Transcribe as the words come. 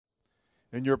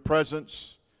In your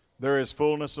presence, there is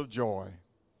fullness of joy.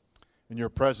 In your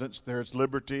presence, there is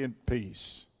liberty and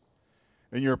peace.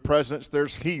 In your presence,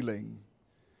 there's healing.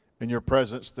 In your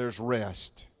presence, there's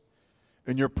rest.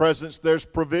 In your presence, there's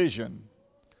provision.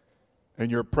 In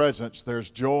your presence, there's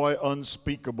joy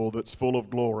unspeakable that's full of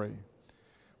glory.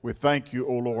 We thank you,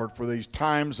 O Lord, for these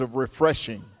times of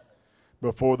refreshing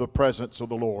before the presence of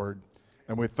the Lord.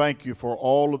 And we thank you for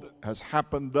all that has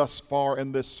happened thus far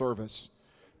in this service.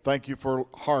 Thank you for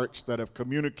hearts that have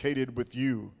communicated with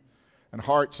you and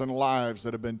hearts and lives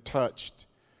that have been touched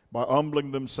by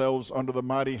humbling themselves under the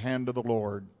mighty hand of the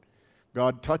Lord.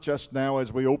 God, touch us now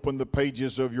as we open the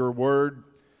pages of your word,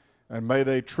 and may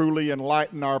they truly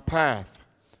enlighten our path,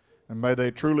 and may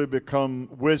they truly become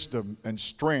wisdom and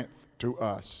strength to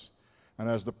us. And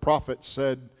as the prophet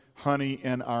said, honey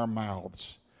in our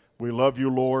mouths. We love you,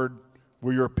 Lord.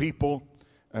 We're your people,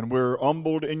 and we're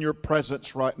humbled in your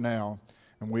presence right now.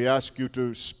 And we ask you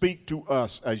to speak to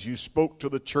us as you spoke to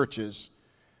the churches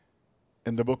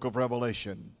in the book of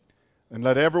Revelation. And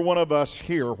let every one of us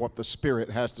hear what the Spirit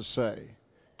has to say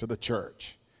to the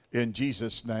church. In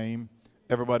Jesus' name,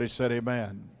 everybody said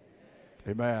amen.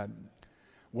 Amen.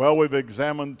 Well, we've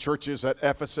examined churches at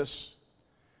Ephesus,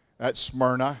 at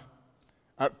Smyrna,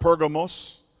 at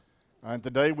Pergamos, and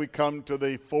today we come to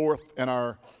the fourth in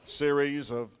our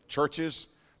series of churches,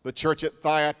 the church at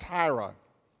Thyatira.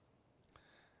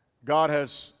 God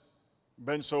has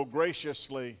been so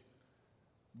graciously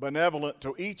benevolent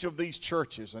to each of these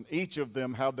churches, and each of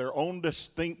them have their own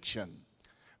distinction.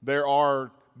 There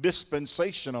are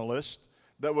dispensationalists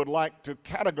that would like to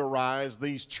categorize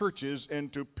these churches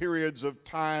into periods of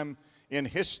time in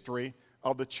history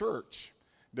of the church,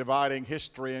 dividing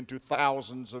history into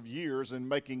thousands of years and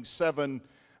making seven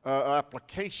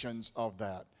applications of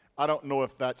that. I don't know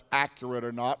if that's accurate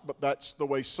or not, but that's the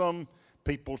way some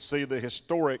people see the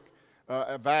historic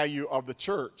value of the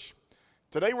church.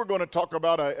 Today we're going to talk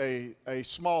about a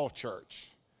small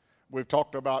church. We've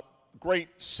talked about great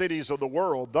cities of the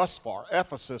world thus far.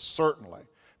 Ephesus, certainly.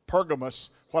 Pergamos,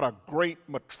 what a great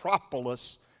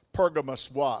metropolis Pergamos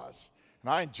was. And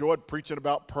I enjoyed preaching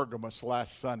about Pergamos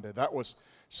last Sunday. That was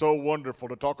so wonderful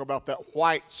to talk about that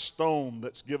white stone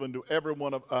that's given to every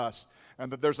one of us,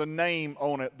 and that there's a name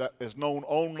on it that is known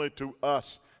only to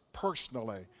us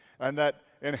personally, and that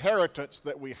inheritance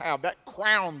that we have, that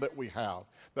crown that we have,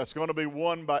 that's going to be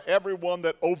won by everyone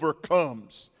that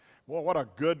overcomes. Well, what a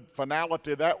good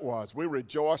finality that was. We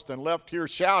rejoiced and left here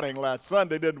shouting last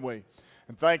Sunday, didn't we?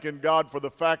 And thanking God for the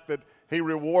fact that he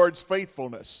rewards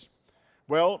faithfulness.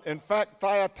 Well, in fact,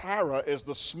 Thyatira is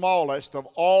the smallest of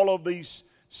all of these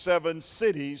seven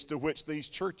cities to which these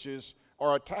churches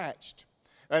are attached.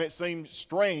 And it seems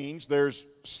strange. There's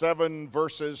 7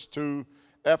 verses to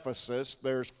Ephesus,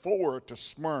 there's 4 to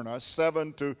Smyrna,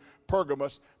 7 to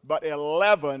Pergamos, but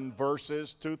 11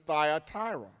 verses to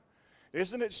Thyatira.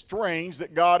 Isn't it strange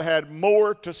that God had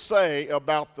more to say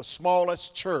about the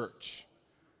smallest church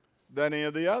than any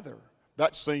of the other?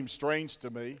 That seems strange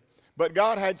to me. But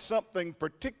God had something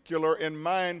particular in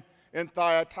mind in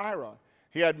Thyatira.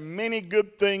 He had many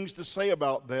good things to say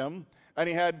about them, and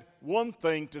he had one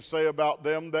thing to say about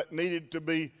them that needed to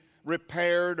be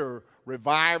repaired or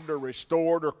revived or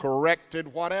restored or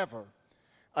corrected, whatever.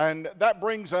 And that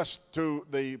brings us to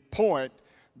the point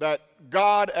that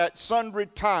God at sundry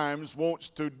times wants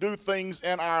to do things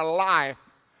in our life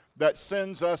that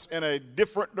sends us in a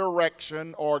different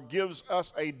direction or gives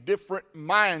us a different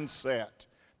mindset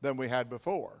than we had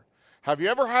before. Have you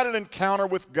ever had an encounter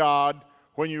with God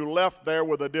when you left there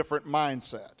with a different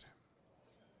mindset?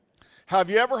 Have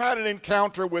you ever had an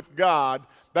encounter with God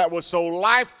that was so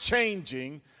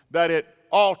life-changing that it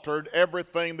altered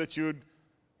everything that you'd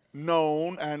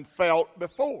known and felt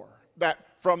before? That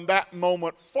from that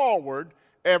moment forward,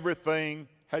 everything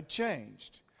had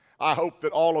changed. I hope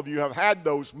that all of you have had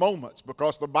those moments,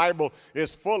 because the Bible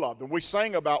is full of them. We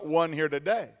sang about one here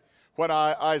today when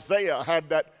Isaiah had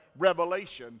that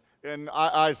revelation. In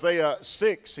Isaiah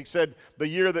 6, he said, the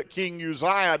year that King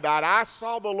Uzziah died, I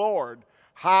saw the Lord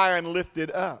high and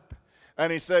lifted up.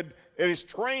 And he said, and his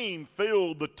train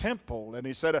filled the temple. And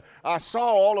he said, I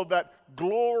saw all of that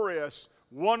glorious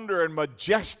wonder and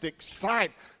majestic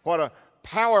sight. What a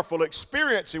powerful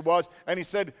experience it was. And he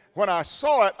said, when I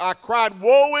saw it, I cried,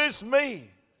 woe is me.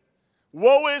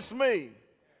 Woe is me.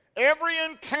 Every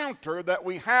encounter that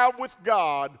we have with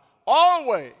God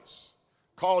always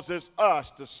causes us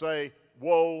to say,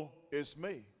 woe is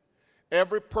me.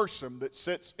 Every person that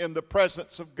sits in the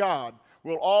presence of God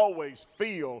will always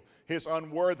feel his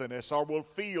unworthiness, or will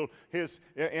feel his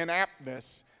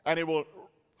inaptness, and he will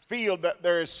feel that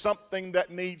there is something that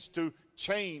needs to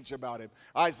change about him.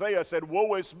 Isaiah said,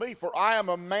 "Woe is me, for I am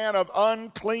a man of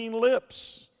unclean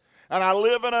lips, and I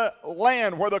live in a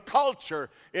land where the culture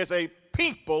is a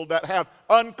people that have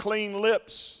unclean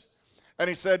lips." And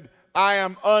he said, "I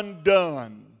am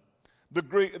undone."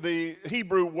 The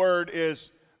Hebrew word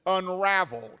is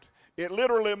unraveled. It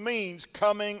literally means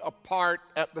coming apart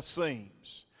at the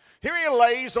seams. Here he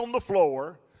lays on the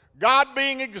floor, God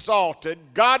being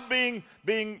exalted, God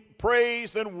being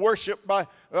praised and worshiped by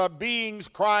beings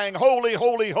crying, "Holy,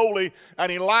 holy, holy,"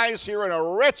 and he lies here in a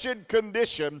wretched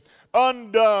condition,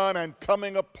 undone and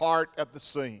coming apart at the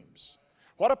seams.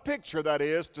 What a picture that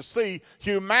is, to see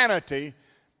humanity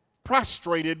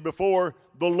prostrated before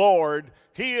the Lord.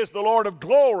 He is the Lord of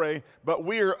glory, but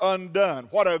we're undone.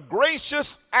 What a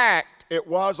gracious act it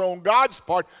was on God's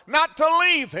part not to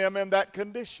leave him in that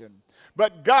condition.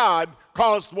 But God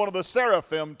caused one of the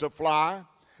seraphim to fly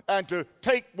and to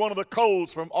take one of the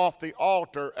coals from off the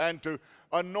altar and to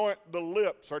anoint the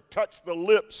lips or touch the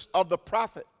lips of the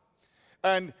prophet.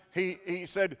 And he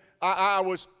said, I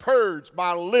was purged,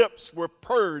 my lips were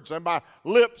purged, and my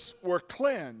lips were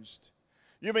cleansed.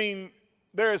 You mean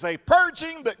there is a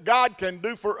purging that God can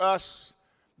do for us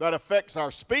that affects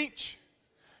our speech?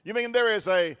 You mean there is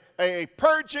a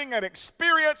purging, an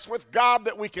experience with God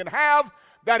that we can have,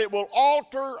 that it will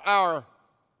alter our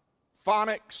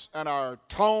phonics and our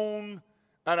tone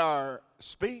and our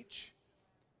speech?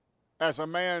 As a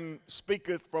man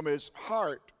speaketh from his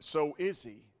heart, so is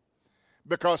he.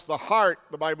 Because the heart,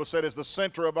 the Bible said, is the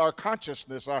center of our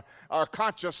consciousness. Our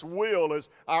conscious will is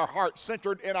our heart,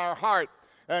 centered in our heart.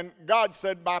 And God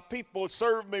said, "My people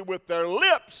serve me with their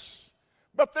lips,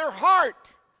 but their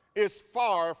heart is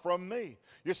far from me."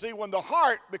 You see, when the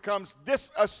heart becomes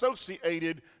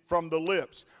disassociated from the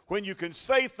lips, when you can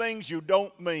say things you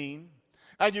don't mean,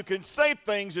 and you can say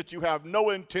things that you have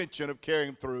no intention of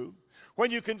carrying through, when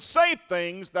you can say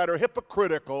things that are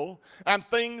hypocritical and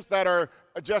things that are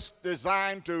just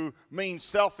designed to mean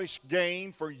selfish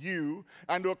gain for you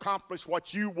and to accomplish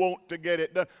what you want to get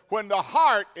it done, when the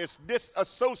heart is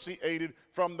disassociated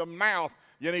from the mouth,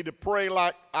 you need to pray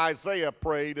like Isaiah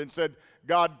prayed and said,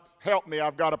 "God, help me,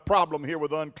 I've got a problem here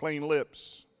with unclean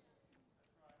lips."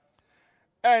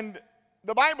 And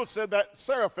the Bible said that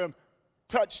seraphim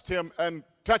touched him and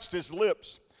touched his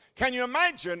lips. Can you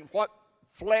imagine what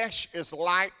flesh is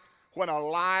like when a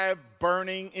live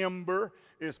burning ember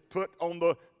is put on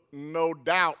the, no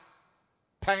doubt,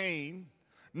 pain,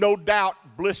 no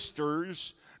doubt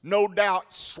blisters, no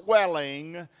doubt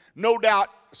swelling, no doubt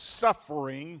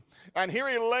suffering. And here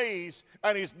he lays,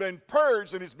 and he's been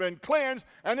purged and he's been cleansed,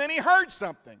 and then he heard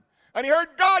something. And he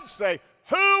heard God say,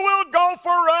 "Who will go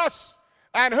for us,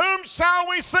 and whom shall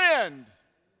we send?"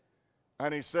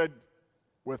 And he said,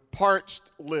 with parched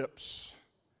lips,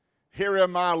 "Here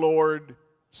am I, Lord,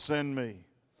 send me."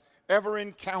 Ever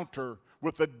encounter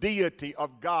with the deity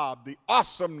of God, the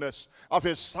awesomeness of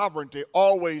his sovereignty,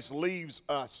 always leaves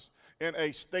us in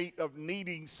a state of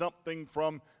needing something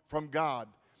from God.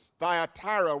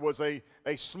 Thyatira was a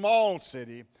small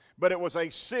city, but it was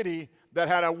a city that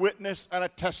had a witness and a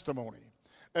testimony.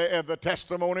 And the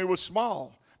testimony was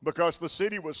small because the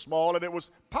city was small and it was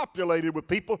populated with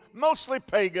people, mostly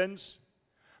pagans,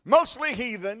 mostly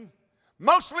heathen,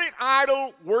 mostly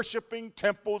idol-worshiping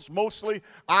temples, mostly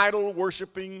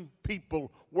idol-worshiping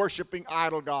people, worshiping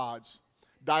idol gods.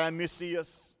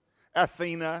 Dionysius,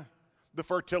 Athena, the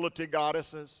fertility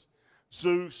goddesses,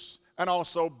 Zeus, and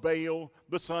also Baal,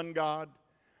 the sun god.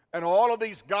 And all of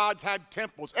these gods had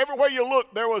temples. Everywhere you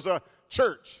looked, there was a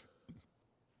church.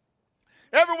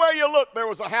 Everywhere you looked, there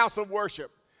was a house of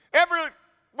worship. Everywhere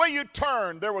you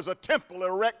turned, there was a temple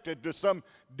erected to some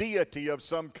deity of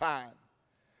some kind.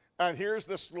 And here's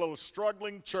this little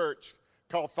struggling church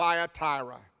called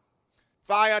Thyatira.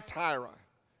 Thyatira.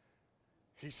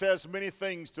 He says many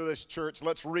things to this church.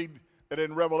 Let's read it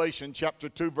in Revelation chapter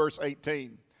 2, verse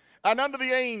 18. "And unto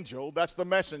the angel," that's the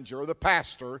messenger, the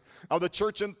pastor of the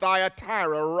church in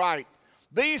Thyatira, write,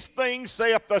 "These things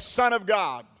saith the Son of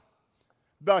God,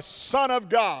 the Son of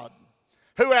God,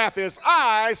 who hath his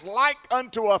eyes like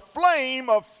unto a flame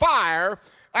of fire,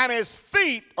 and his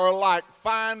feet are like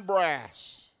fine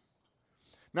brass."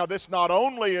 Now, this not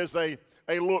only is a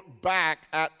look back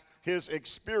at his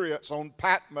experience on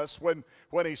Patmos when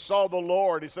he saw the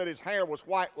Lord. He said his hair was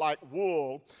white like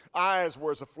wool, eyes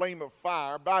were as a flame of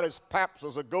fire, about his paps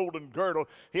was a golden girdle.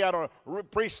 He had a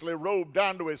priestly robe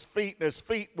down to his feet, and his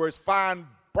feet were as fine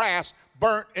brass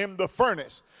burnt in the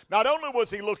furnace. Not only was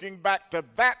he looking back to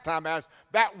that time as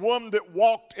that one that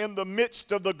walked in the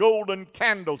midst of the golden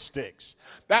candlesticks,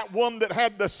 that one that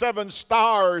had the 7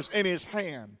 stars in his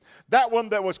hand, that one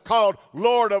that was called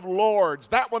Lord of Lords,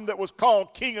 that one that was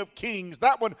called King of Kings,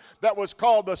 that one that was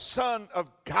called the Son of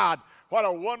God. What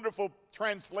a wonderful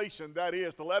translation that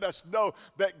is, to let us know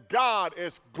that God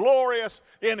is glorious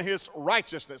in his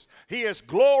righteousness. He is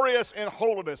glorious in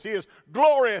holiness. He is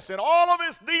glorious in all of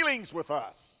his dealings with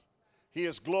us. He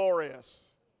is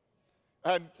glorious.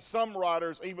 And some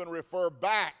writers even refer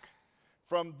back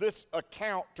from this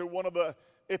account to one of the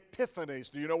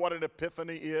epiphanies. Do you know what an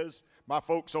epiphany is? My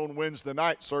folks on Wednesday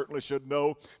night certainly should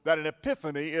know that an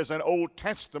epiphany is an Old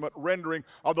Testament rendering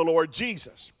of the Lord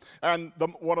Jesus. And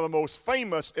one of the most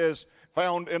famous is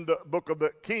found in the book of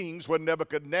the Kings, when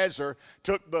Nebuchadnezzar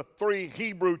took the 3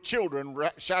 Hebrew children,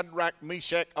 Shadrach,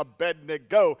 Meshach,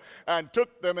 Abednego, and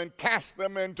took them and cast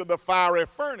them into the fiery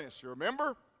furnace. You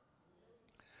remember?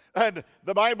 And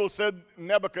the Bible said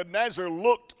Nebuchadnezzar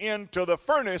looked into the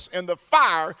furnace in the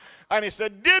fire, and he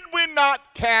said, "Did we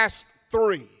not cast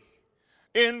 3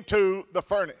 into the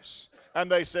furnace?" And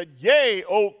they said, "Yea,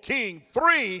 O king,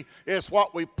 3 is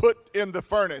what we put in the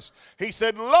furnace." He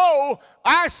said, "Lo,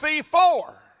 I see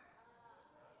 4.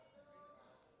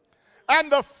 And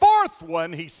the 4th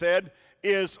one," he said,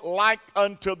 "is like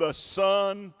unto the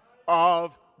Son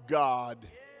of God."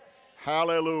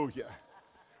 Hallelujah.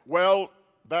 Well,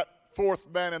 that 4th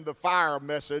man in the fire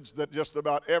message that just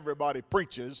about everybody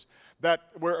preaches, that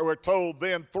we're told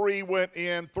then 3 went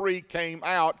in, 3 came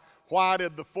out. Why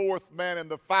did the 4th man in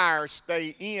the fire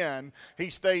stay in? He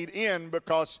stayed in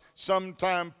because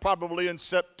sometime probably in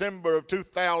September of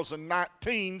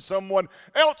 2019, someone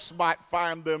else might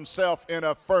find themselves in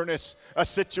a furnace, a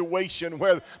situation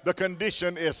where the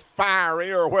condition is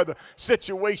fiery or where the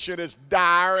situation is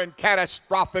dire and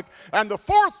catastrophic. And the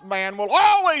 4th man will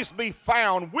always be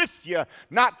found with you,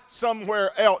 not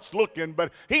somewhere else looking,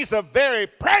 but he's a very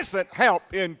present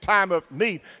help in time of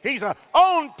need. He's an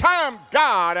on-time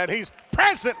God, and he's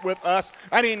present with us,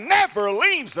 and he never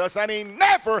leaves us, and he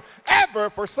never, ever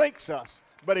forsakes us.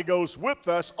 But he goes with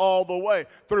us all the way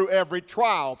through every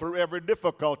trial, through every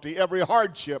difficulty, every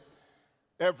hardship,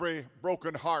 every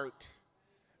broken heart,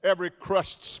 every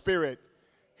crushed spirit.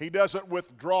 He doesn't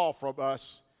withdraw from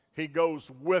us. He goes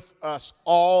with us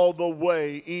all the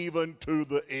way, even to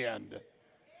the end.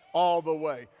 All the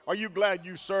way. Are you glad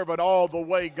you serve an all the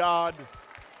way God?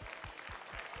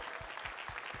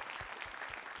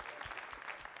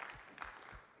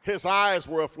 His eyes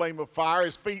were a flame of fire,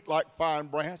 his feet like fine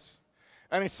brass.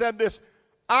 And he said this,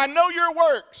 "I know your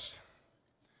works."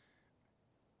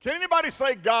 Can anybody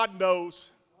say God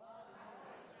knows?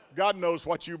 God knows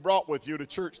what you brought with you to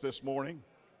church this morning.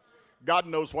 God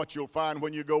knows what you'll find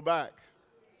when you go back.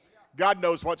 God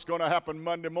knows what's going to happen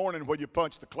Monday morning when you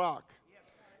punch the clock.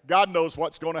 God knows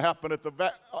what's going to happen at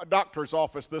the doctor's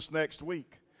office this next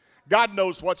week. God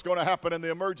knows what's going to happen in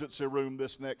the emergency room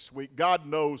this next week. God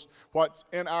knows what's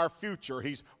in our future.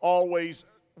 He's always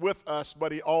with us,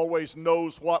 but he always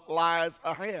knows what lies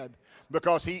ahead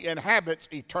because he inhabits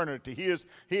eternity. He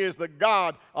is the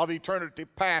God of eternity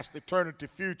past, eternity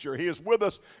future. He is with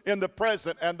us in the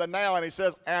present and the now, and he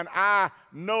says, "And I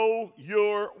know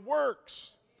your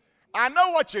works." I know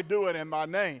what you're doing in my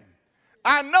name.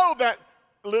 I know that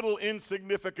little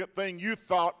insignificant thing you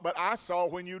thought, but I saw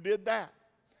when you did that.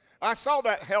 I saw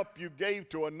that help you gave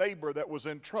to a neighbor that was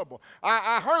in trouble.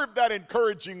 I heard that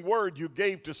encouraging word you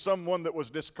gave to someone that was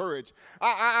discouraged.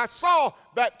 I saw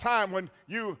that time when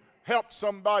you helped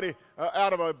somebody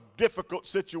out of a difficult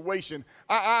situation.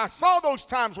 I saw those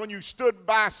times when you stood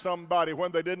by somebody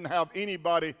when they didn't have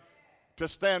anybody to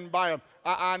stand by them.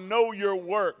 I know your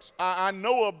works. I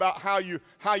know about how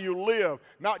you live,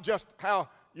 not just how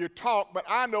you talk, but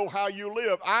I know how you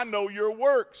live. I know your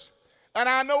works. And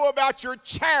I know about your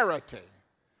charity.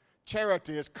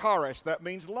 Charity is charis. That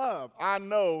means love. I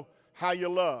know how you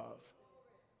love.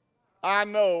 I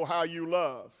know how you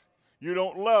love. You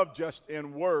don't love just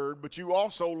in word, but you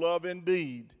also love in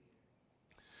deed.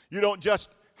 You don't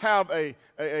just have a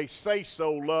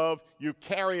say-so love. You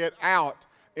carry it out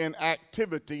in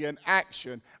activity and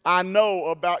action. I know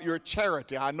about your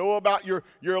charity. I know about your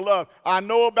love. I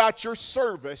know about your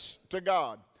service to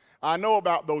God. I know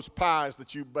about those pies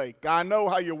that you baked. I know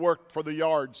how you worked for the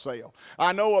yard sale.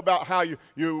 I know about how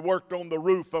you worked on the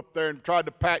roof up there and tried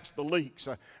to patch the leaks.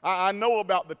 I know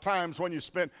about the times when you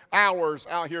spent hours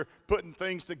out here putting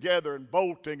things together and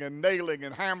bolting and nailing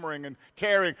and hammering and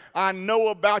carrying. I know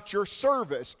about your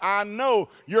service. I know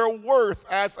your worth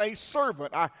as a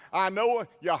servant. I know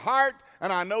your heart,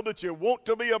 and I know that you want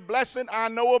to be a blessing. I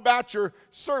know about your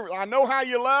service. I know how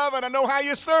you love, and I know how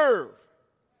you serve.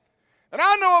 And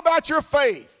I know about your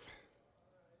faith.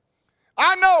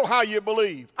 I know how you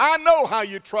believe. I know how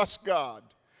you trust God.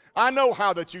 I know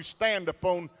how that you stand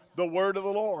upon the word of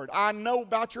the Lord. I know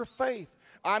about your faith.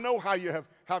 I know how you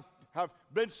have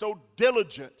been so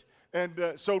diligent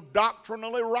and so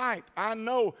doctrinally right. I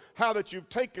know how that you've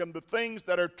taken the things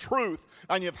that are truth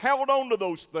and you've held on to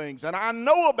those things. And I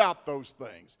know about those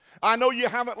things. I know you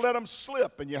haven't let them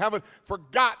slip and you haven't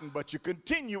forgotten, but you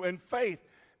continue in faith.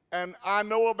 And I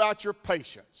know about your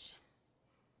patience.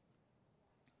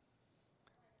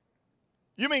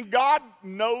 You mean God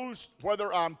knows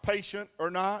whether I'm patient or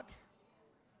not?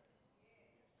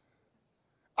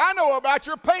 I know about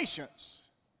your patience.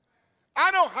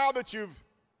 I know how that you've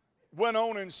went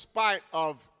on in spite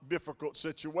of difficult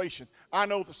situations. I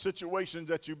know the situations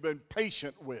that you've been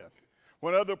patient with.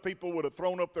 When other people would have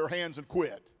thrown up their hands and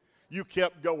quit, you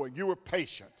kept going. You were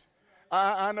patient.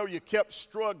 I know you kept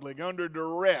struggling under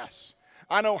duress.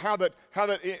 I know how that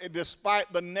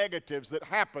despite the negatives that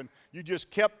happened, you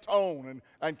just kept on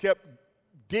and kept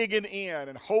digging in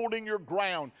and holding your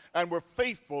ground and were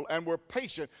faithful and were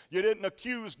patient. You didn't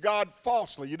accuse God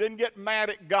falsely. You didn't get mad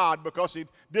at God because he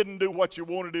didn't do what you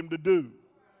wanted him to do.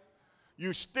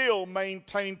 You still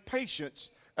maintained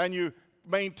patience and you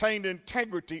maintained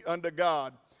integrity unto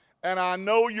God. And I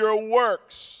know your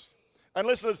works. And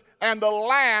listen, and the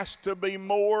last to be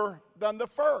more than the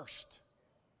first.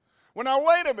 Well, now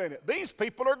wait a minute. These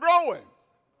people are growing.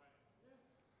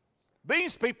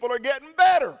 These people are getting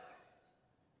better.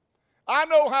 I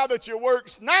know how that your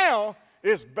works now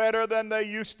is better than they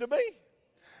used to be.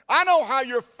 I know how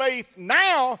your faith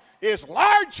now is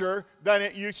larger than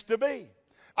it used to be.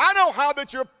 I know how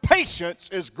that your patience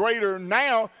is greater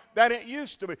now than it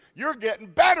used to be. You're getting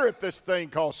better at this thing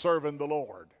called serving the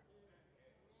Lord.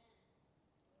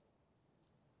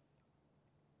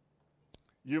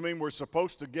 You mean we're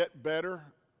supposed to get better,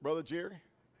 Brother Jerry?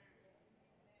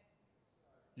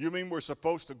 You mean we're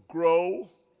supposed to grow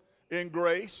in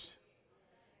grace?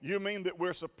 You mean that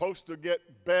we're supposed to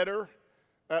get better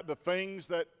at the things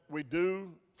that we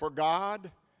do for God?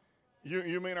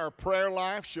 You mean our prayer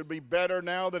life should be better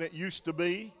now than it used to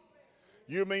be?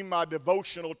 You mean my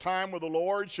devotional time with the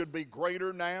Lord should be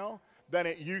greater now than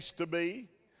it used to be?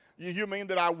 You mean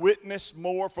that I witness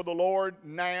more for the Lord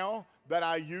now than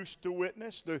I used to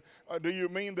witness? Do you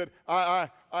mean that I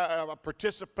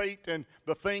participate in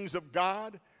the things of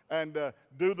God and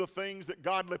do the things that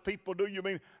godly people do? You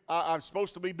mean I'm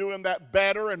supposed to be doing that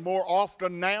better and more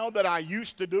often now than I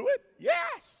used to do it?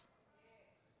 Yes.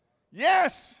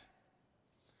 Yes.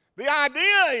 The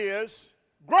idea is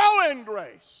grow in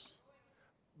grace.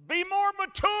 Be more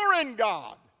mature in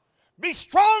God. Be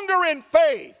stronger in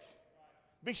faith.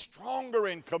 Be stronger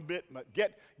in commitment.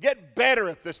 Get better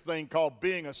at this thing called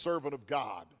being a servant of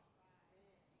God.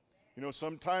 You know,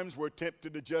 sometimes we're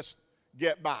tempted to just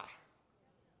get by.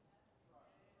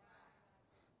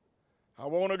 I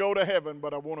want to go to heaven,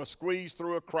 but I want to squeeze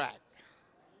through a crack.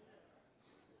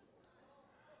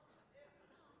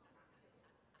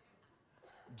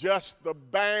 Just the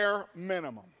bare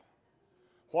minimum.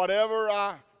 Whatever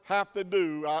I have to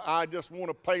do, I just want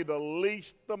to pay the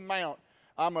least amount.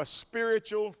 I'm a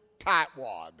spiritual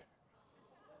tightwad.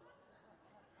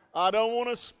 I don't want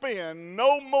to spend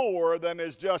no more than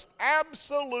is just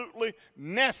absolutely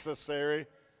necessary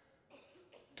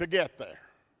to get there.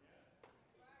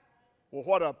 Well,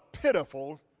 what a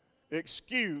pitiful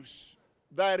excuse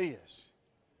that is.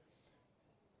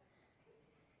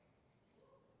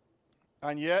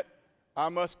 And yet, I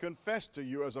must confess to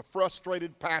you, as a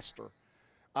frustrated pastor,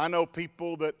 I know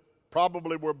people that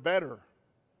probably were better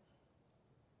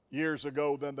years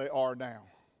ago than they are now.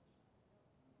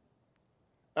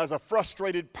 As a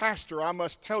frustrated pastor, I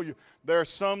must tell you, there are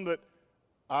some that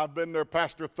I've been their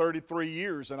pastor 33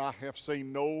 years and I have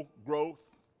seen no growth.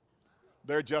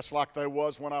 They're just like they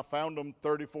was when I found them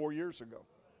 34 years ago.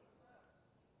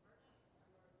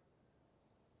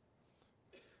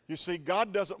 You see,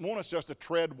 God doesn't want us just to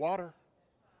tread water.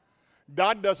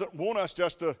 God doesn't want us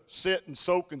just to sit and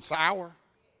soak and sour.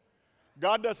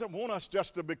 God doesn't want us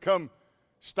just to become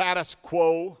status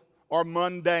quo or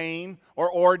mundane or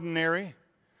ordinary.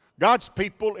 God's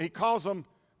people, He calls them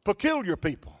peculiar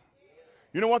people.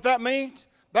 You know what that means?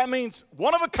 That means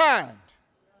one of a kind.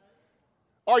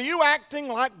 Are you acting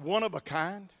like one of a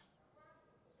kind?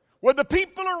 Would the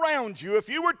people around you, if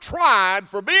you were tried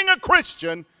for being a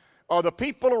Christian, are the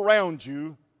people around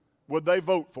you, would they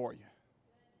vote for you?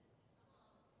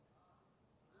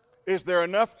 Is there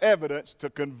enough evidence to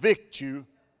convict you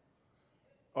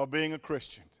of being a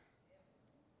Christian?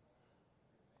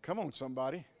 Come on,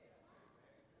 somebody.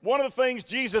 One of the things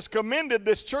Jesus commended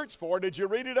this church for, did you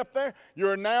read it up there?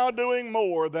 You're now doing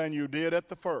more than you did at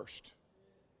the first.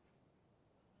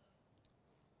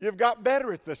 You've got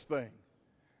better at this thing.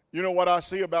 You know what I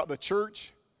see about the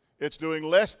church? It's doing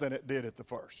less than it did at the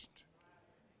first.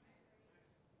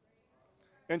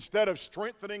 Instead of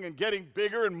strengthening and getting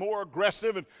bigger and more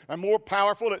aggressive and more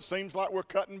powerful, it seems like we're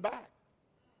cutting back.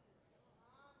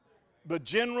 The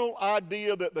general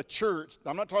idea that the church,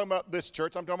 I'm not talking about this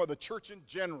church, I'm talking about the church in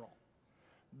general,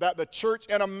 that the church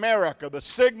in America, the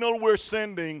signal we're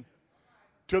sending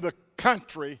to the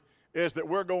country is that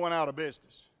we're going out of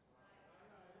business.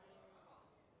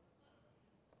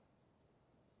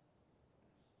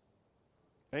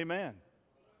 Amen.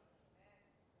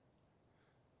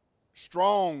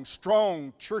 Strong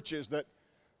churches that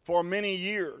for many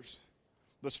years,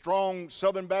 the strong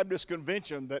Southern Baptist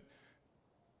Convention that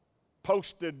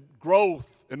posted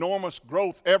growth, enormous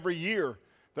growth every year,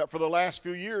 that for the last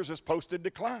few years has posted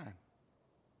decline.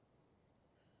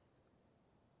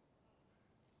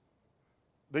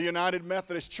 The United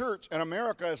Methodist Church in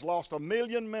America has lost 1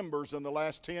 million members in the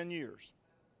last 10 years.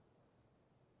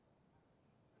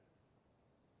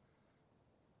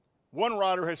 One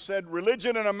writer has said,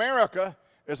 religion in America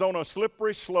is on a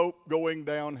slippery slope going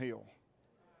downhill.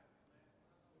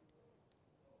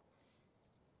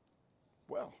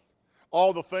 Well,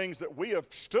 all the things that we have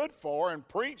stood for and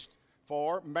preached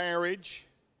for, marriage,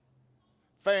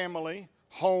 family,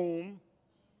 home,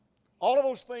 all of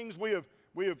those things we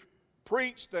have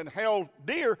preached and held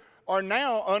dear are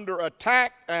now under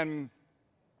attack and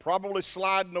probably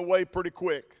sliding away pretty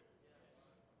quick.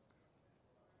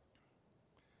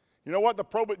 You know what the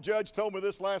probate judge told me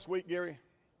this last week, Gary?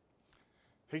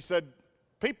 He said,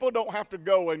 people don't have to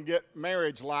go and get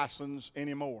marriage license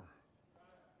anymore.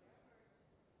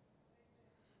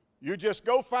 You just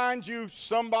go find you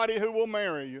somebody who will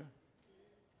marry you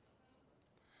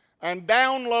and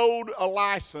download a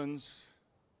license,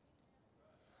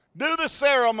 do the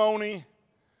ceremony,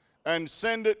 and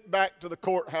send it back to the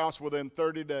courthouse within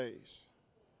 30 days.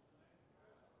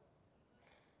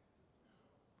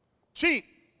 Cheap.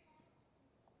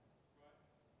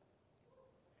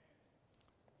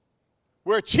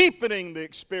 We're cheapening the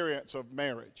experience of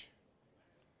marriage.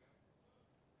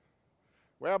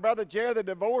 Well, Brother Jerry, the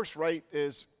divorce rate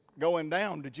is going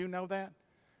down. Did you know that?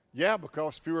 Yeah,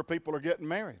 because fewer people are getting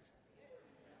married.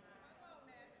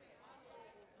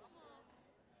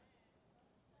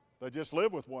 They just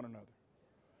live with one another.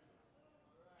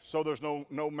 So there's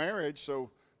no marriage,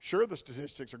 so sure the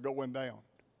statistics are going down.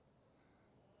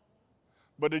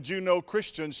 But did you know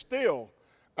Christians still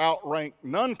outrank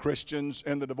non-Christians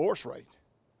in the divorce rate?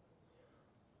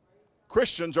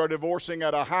 Christians are divorcing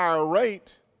at a higher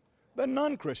rate than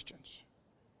non-Christians.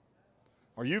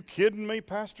 Are you kidding me,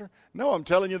 Pastor? No, I'm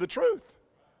telling you the truth.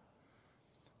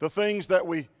 The things that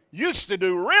we used to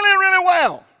do really, really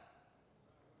well,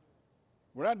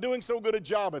 we're not doing so good a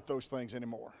job at those things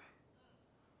anymore.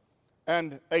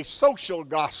 And a social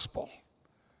gospel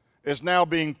is now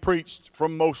being preached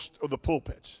from most of the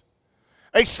pulpits.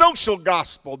 A social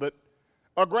gospel that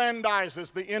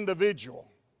aggrandizes the individual.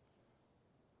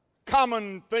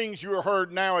 Common things you have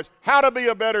heard now is how to be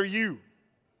a better you.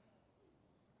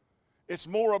 It's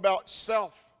more about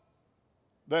self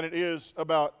than it is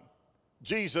about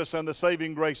Jesus and the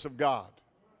saving grace of God.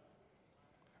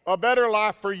 A better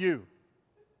life for you.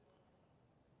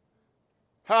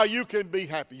 How you can be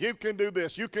happy. You can do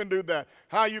this. You can do that.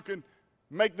 How you can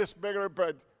make this bigger.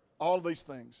 But all these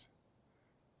things.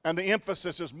 And the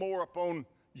emphasis is more upon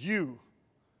you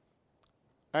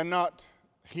and not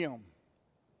him.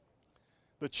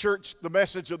 The church, the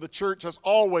message of the church has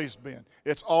always been,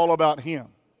 it's all about him.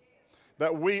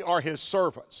 That we are his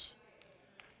servants.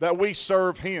 That we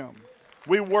serve him.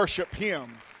 We worship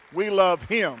him. We love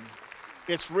him.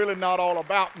 It's really not all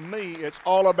about me. It's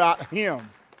all about him.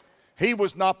 He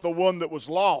was not the one that was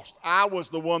lost. I was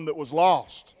the one that was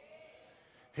lost.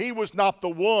 He was not the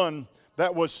one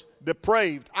that was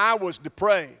depraved. I was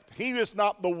depraved. He is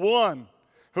not the one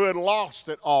who had lost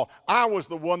it all. I was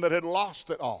the one that had lost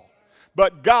it all.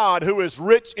 But God, who is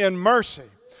rich in mercy,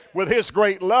 with his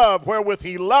great love wherewith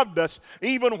he loved us,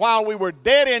 even while we were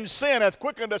dead in sin, hath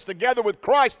quickened us together with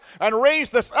Christ, and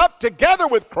raised us up together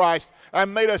with Christ,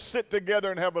 and made us sit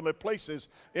together in heavenly places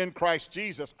in Christ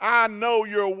Jesus. I know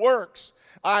your works.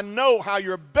 I know how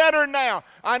you're better now.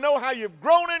 I know how you've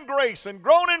grown in grace and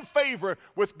grown in favor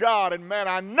with God and man.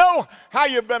 I know how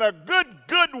you've been a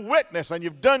good witness and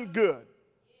you've done good.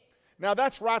 Now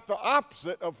that's right the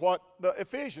opposite of what the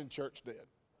Ephesian church did.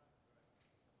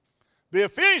 The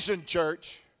Ephesian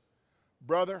church,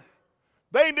 brother,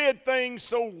 they did things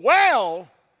so well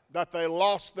that they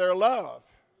lost their love.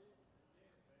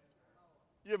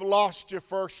 You've lost your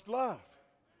first love.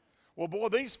 Well, boy,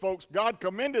 these folks, God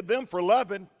commended them for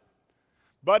loving.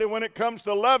 But when it comes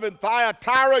to loving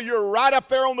Thyatira, you're right up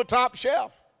there on the top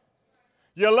shelf.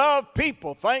 You love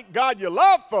people. Thank God you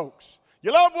love folks.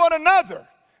 You love one another.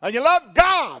 And you love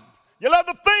God. You love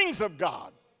the things of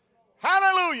God.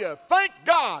 Hallelujah. Thank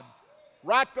God.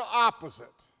 Right the opposite.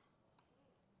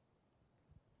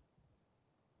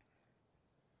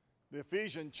 The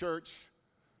Ephesian church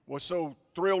was so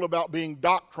thrilled about being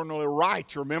doctrinally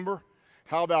right, you remember?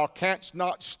 How thou canst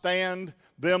not stand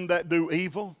them that do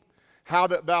evil. How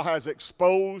that thou hast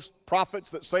exposed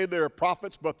prophets that say they're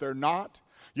prophets, but they're not.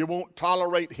 You won't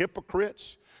tolerate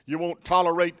hypocrites. You won't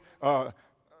tolerate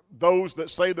those that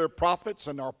say they're prophets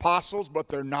and are apostles, but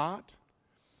they're not.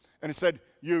 And it said,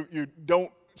 you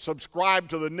don't subscribe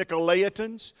to the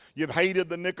Nicolaitans. You've hated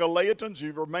the Nicolaitans.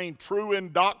 You've remained true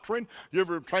in doctrine. You've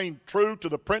remained true to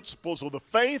the principles of the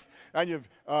faith, and you've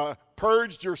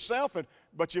purged yourself,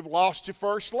 but you've lost your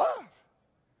first love.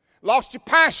 Lost your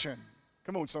passion.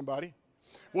 Come on, somebody.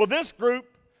 Well, this group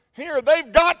here,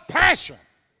 they've got passion.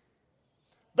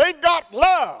 They've got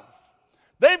love.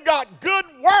 They've got good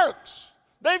works.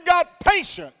 They've got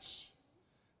patience.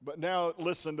 But now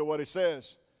listen to what he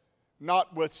says.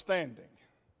 Notwithstanding.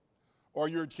 Or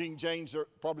your King James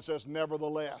probably says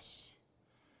nevertheless.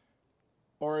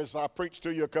 Or as I preached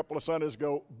to you a couple of Sundays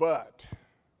ago, but.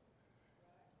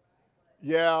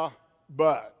 Yeah,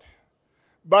 but.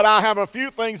 But I have a few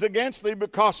things against thee,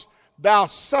 because thou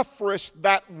sufferest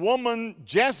that woman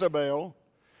Jezebel,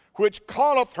 which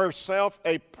calleth herself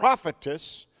a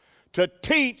prophetess, to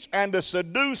teach and to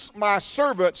seduce my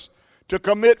servants to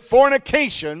commit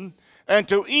fornication and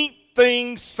to eat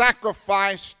things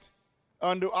sacrificed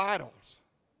unto idols.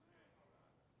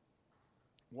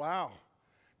 Wow.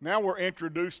 Now we're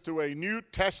introduced to a New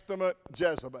Testament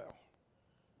Jezebel.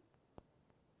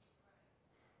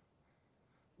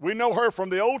 We know her from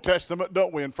the Old Testament,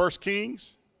 don't we, in 1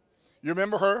 Kings? You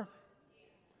remember her?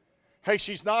 Hey,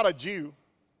 she's not a Jew.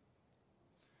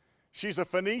 She's a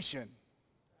Phoenician.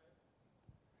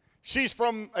 She's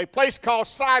from a place called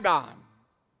Sidon.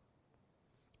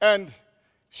 And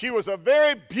she was a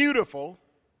very beautiful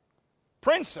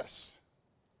princess.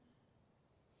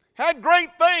 Had great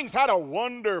things, had a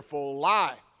wonderful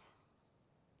life.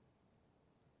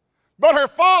 But her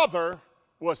father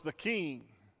was the king.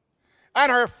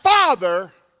 And her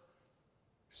father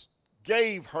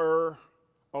gave her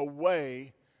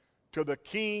away to the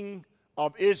king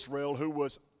of Israel, who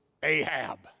was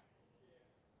Ahab.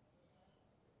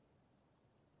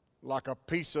 Like a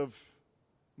piece of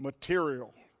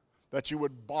material that you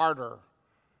would barter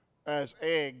as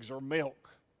eggs or milk.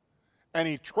 And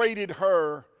he traded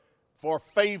her for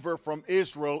favor from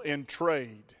Israel in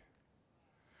trade.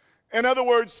 In other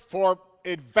words, for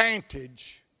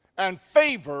advantage and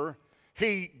favor,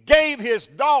 he gave his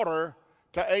daughter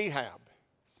to Ahab.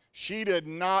 She did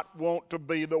not want to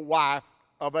be the wife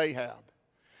of Ahab.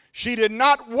 She did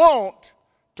not want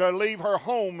to leave her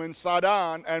home in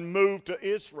Sidon and move to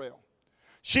Israel.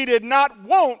 She did not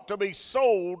want to be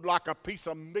sold like a piece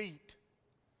of meat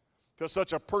to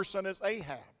such a person as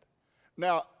Ahab.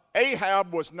 Now,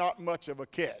 Ahab was not much of a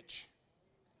catch.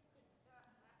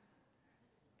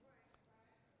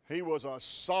 He was a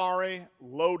sorry,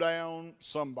 low-down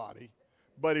somebody,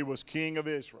 but he was king of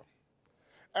Israel.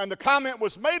 And the comment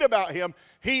was made about him,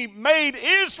 he made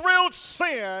Israel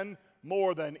sin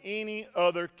more than any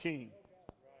other king.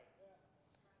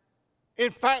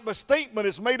 In fact, the statement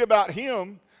is made about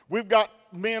him. We've got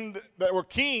men that were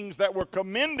kings that were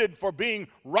commended for being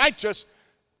righteous.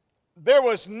 There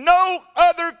was no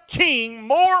other king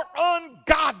more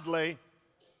ungodly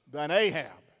than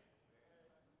Ahab.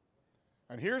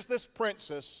 And here's this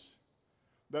princess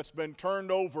that's been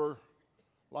turned over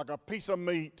like a piece of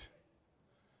meat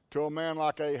to a man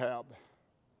like Ahab.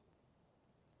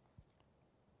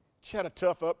 She had a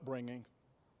tough upbringing.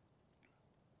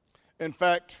 In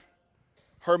fact,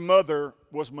 her mother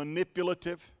was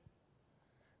manipulative,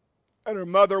 and her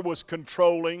mother was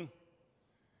controlling,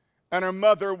 and her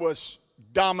mother was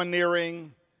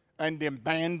domineering and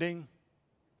demanding.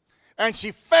 And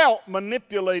she felt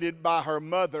manipulated by her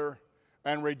mother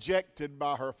and rejected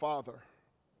by her father.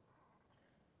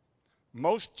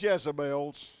 Most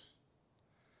Jezebels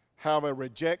have a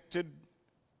rejected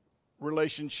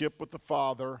relationship with the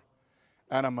father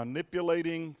and a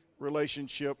manipulating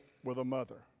relationship with a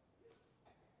mother.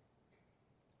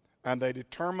 And they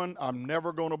determine, I'm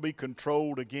never going to be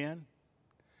controlled again.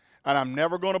 And I'm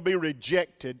never going to be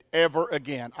rejected ever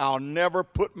again. I'll never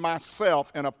put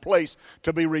myself in a place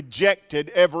to be rejected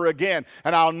ever again.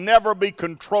 And I'll never be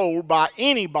controlled by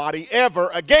anybody ever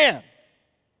again.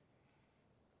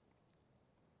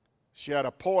 She had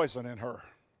a poison in her.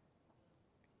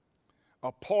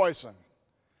 A poison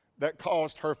that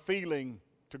caused her feeling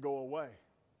to go away.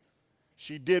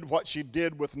 She did what she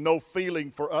did with no feeling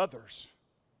for others.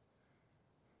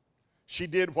 She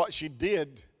did what she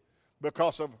did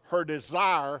because of her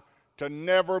desire to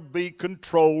never be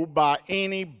controlled by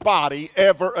anybody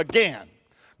ever again.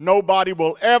 Nobody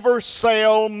will ever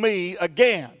sell me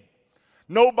again.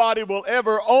 Nobody will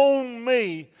ever own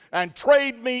me and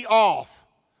trade me off.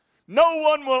 No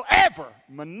one will ever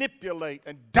manipulate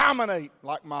and dominate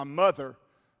like my mother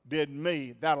did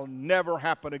me. That'll never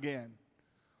happen again.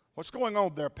 What's going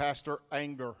on there, Pastor?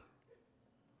 Anger.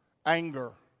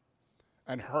 Anger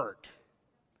and hurt.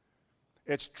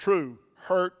 It's true.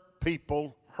 Hurt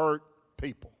people hurt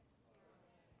people.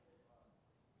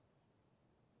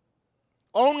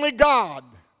 Only God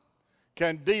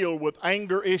can deal with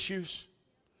anger issues.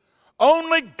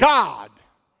 Only God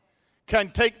can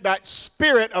take that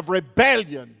spirit of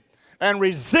rebellion and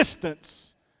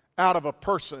resistance out of a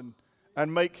person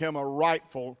and make him a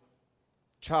rightful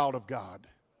child of God.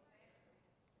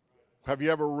 Have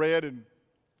you ever read in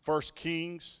 1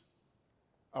 Kings?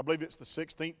 I believe it's the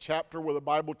 16th chapter where the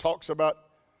Bible talks about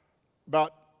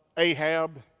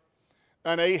Ahab.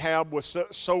 And Ahab was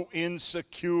so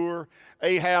insecure.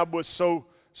 Ahab was so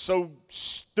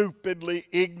stupidly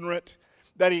ignorant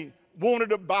that he wanted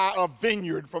to buy a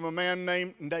vineyard from a man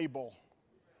named Nabal.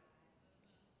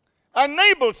 And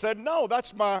Nabal said, no,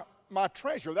 that's my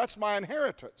treasure. That's my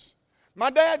inheritance. My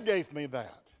dad gave me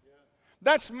that.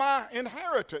 That's my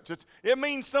inheritance. It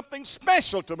means something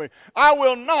special to me. I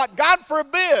will not, God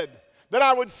forbid, that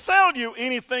I would sell you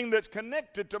anything that's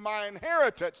connected to my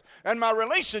inheritance and my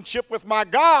relationship with my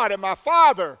God and my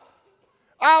Father.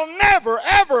 I'll never,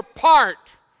 ever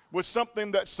part with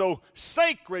something that's so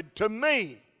sacred to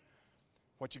me.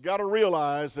 What you got to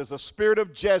realize is the spirit of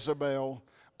Jezebel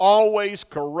always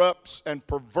corrupts and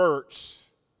perverts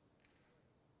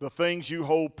the things you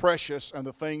hold precious and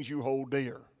the things you hold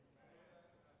dear.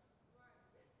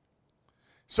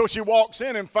 So she walks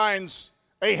in and finds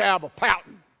Ahab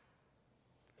a-pouting.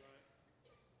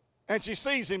 And she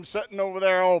sees him sitting over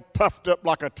there all puffed up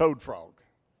like a toad frog.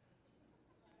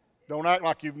 Don't act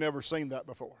like you've never seen that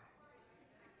before.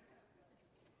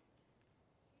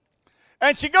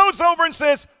 And she goes over and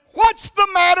says, what's the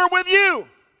matter with you?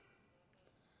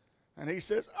 And he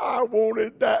says, I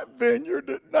wanted that vineyard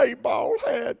that Nabal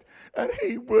had, and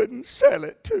he wouldn't sell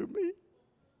it to me.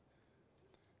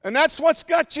 And that's what's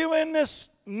got you in this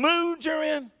mood you're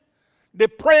in?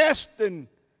 Depressed and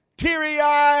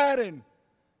teary-eyed and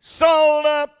sold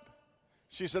up.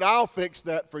 She said, I'll fix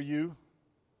that for you.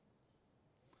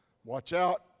 Watch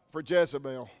out for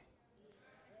Jezebel.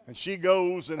 And she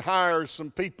goes and hires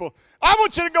some people. I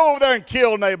want you to go over there and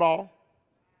kill Nabal.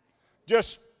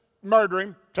 Just murder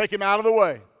him. Take him out of the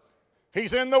way.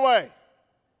 He's in the way.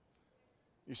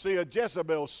 You see, a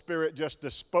Jezebel spirit just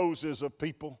disposes of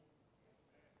people.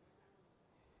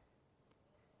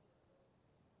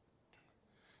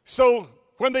 So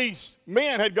when these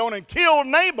men had gone and killed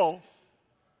Nabal,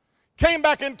 came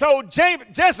back and told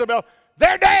Jezebel,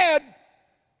 they're dead.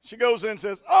 She goes in and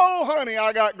says, oh, honey,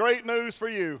 I got great news for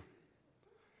you.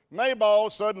 Nabal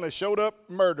suddenly showed up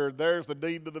murdered. There's the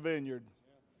deed to the vineyard.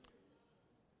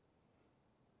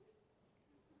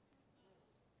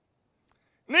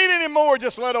 Need any more,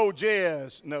 just let old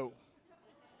Jez know.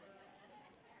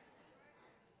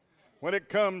 When it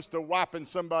comes to wiping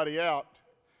somebody out,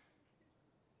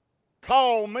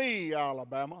 call me,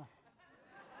 Alabama.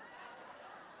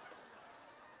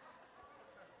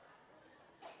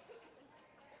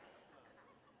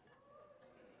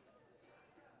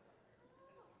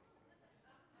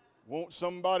 Want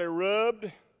somebody rubbed?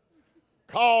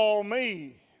 Call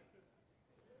me.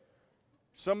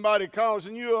 Somebody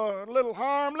causing you a little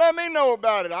harm? Let me know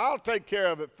about it. I'll take care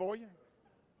of it for you.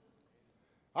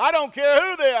 I don't care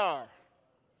who they are.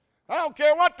 I don't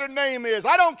care what their name is.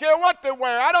 I don't care what they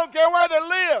wear. I don't care where they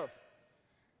live.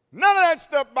 None of that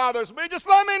stuff bothers me. Just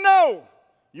let me know.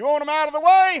 You want them out of the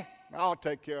way? I'll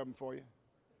take care of them for you.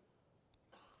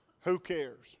 Who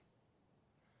cares?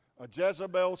 A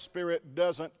Jezebel spirit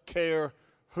doesn't care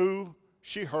who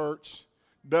she hurts,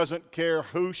 doesn't care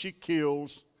who she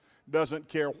kills, doesn't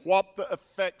care what the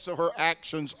effects of her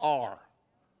actions are.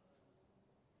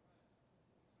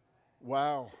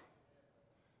 Wow.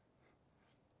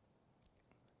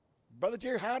 Brother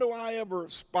Jerry, how do I ever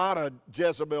spot a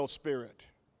Jezebel spirit?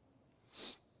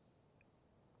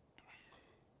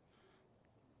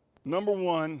 Number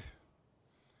one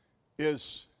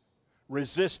is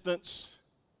resistance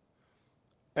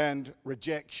and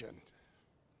rejection.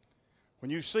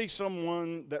 When you see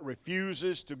someone that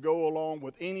refuses to go along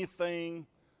with anything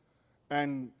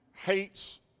and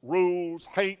hates rules,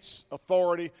 hates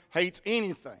authority, hates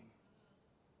anything,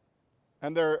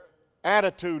 and their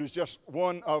attitude is just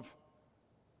one of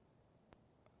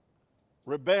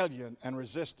rebellion and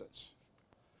resistance.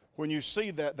 When you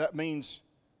see that, that means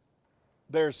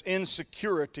there's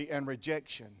insecurity and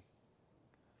rejection.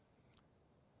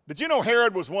 Did you know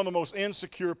Herod was one of the most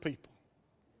insecure people?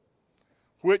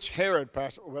 Which Herod,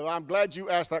 Pastor? Well, I'm glad you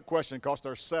asked that question because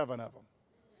there's 7 of them.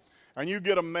 And you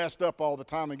get them messed up all the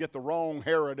time and get the wrong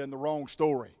Herod and the wrong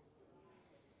story.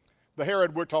 The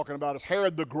Herod we're talking about is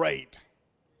Herod the Great.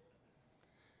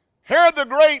 Herod the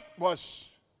Great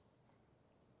was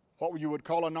what you would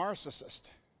call a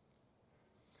narcissist.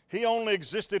 He only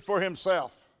existed for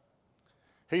himself.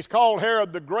 He's called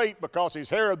Herod the Great because he's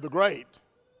Herod the Great.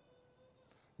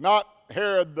 Not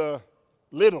Herod the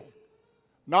Little.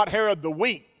 Not Herod the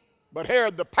Weak. But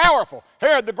Herod the Powerful.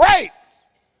 Herod the Great.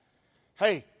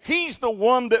 Hey, he's the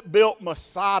one that built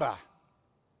Masada.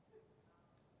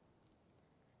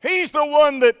 He's the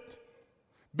one that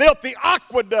built the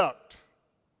aqueduct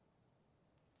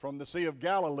from the Sea of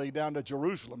Galilee down to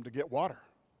Jerusalem to get water.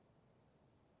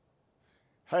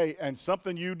 Hey, and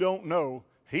something you don't know,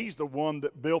 he's the one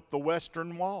that built the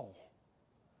Western Wall.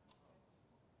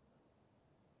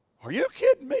 Are you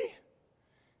kidding me?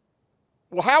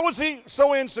 Well, how was he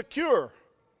so insecure?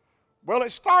 Well,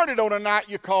 it started on a night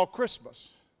you call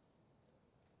Christmas.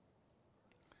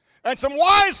 And some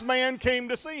wise men came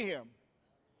to see him.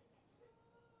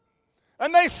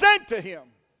 And they said to him,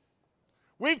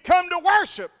 we've come to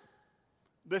worship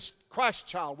this Christ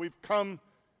child. We've come,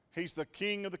 he's the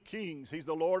King of the kings. He's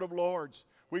the Lord of lords.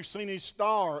 We've seen his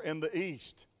star in the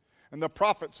east. And the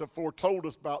prophets have foretold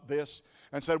us about this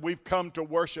and said, we've come to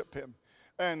worship him.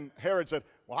 And Herod said,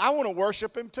 well, I want to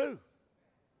worship him too.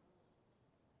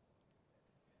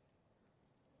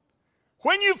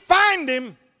 When you find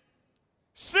him,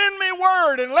 send me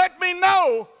word and let me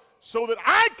know so that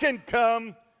I can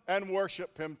come and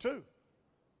worship him too.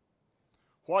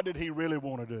 What did he really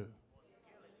want to do?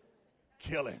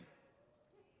 Kill him.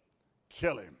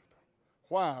 Kill him.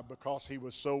 Why? Because he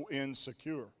was so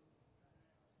insecure.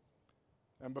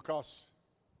 And because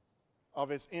of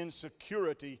his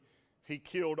insecurity, he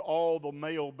killed all the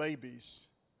male babies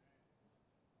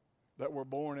that were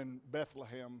born in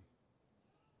Bethlehem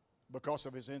because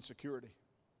of his insecurity.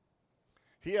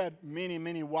 He had many,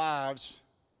 many wives,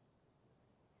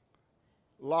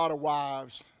 a lot of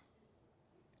wives.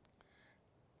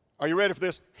 Are you ready for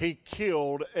this? He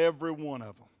killed every one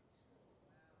of them.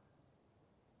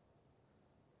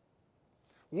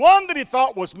 One that he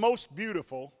thought was most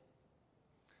beautiful,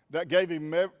 that gave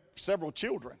him several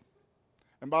children.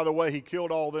 And by the way, he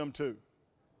killed all them too.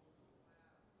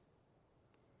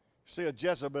 See, a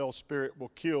Jezebel spirit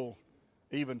will kill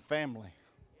even family.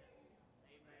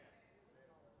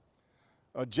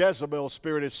 A Jezebel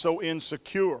spirit is so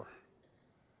insecure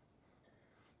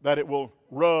that it will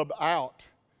rub out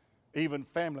even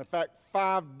family. In fact,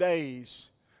 5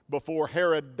 days before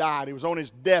Herod died, he was on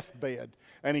his deathbed,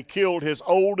 and he killed his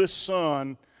oldest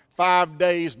son 5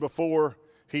 days before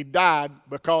he died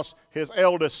because his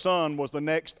eldest son was the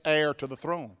next heir to the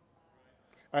throne.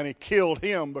 And he killed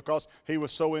him because he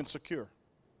was so insecure.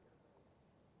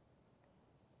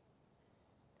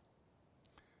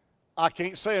 I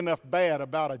can't say enough bad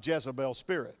about a Jezebel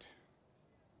spirit.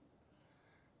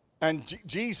 And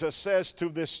Jesus says to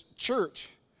this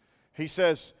church, he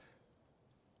says,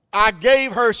 I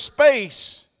gave her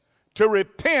space to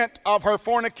repent of her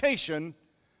fornication,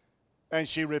 and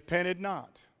she repented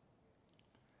not.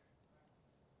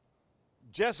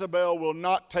 Jezebel will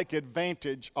not take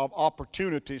advantage of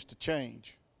opportunities to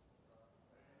change.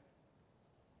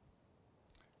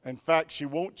 In fact, she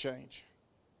won't change.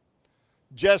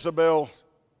 Jezebel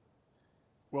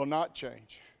will not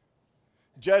change.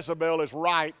 Jezebel is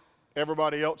right,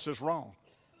 everybody else is wrong.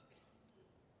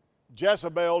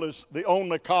 Jezebel is the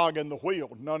only cog in the wheel.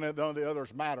 None of the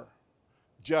others matter.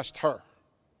 Just her.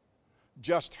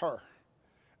 Just her.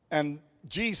 And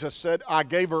Jesus said, I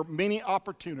gave her many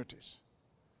opportunities.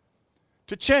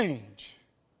 to change.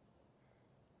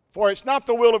 For it's not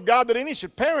the will of God that any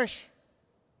should perish.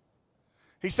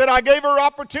 He said, I gave her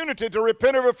opportunity to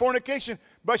repent of her fornication,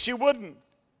 but she wouldn't.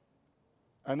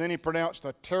 And then he pronounced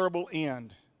a terrible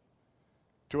end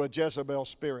to a Jezebel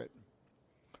spirit.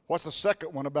 What's the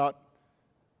second one about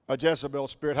a Jezebel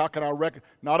spirit? How can I reckon?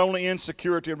 Not only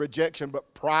insecurity and rejection,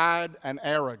 but pride and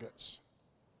arrogance.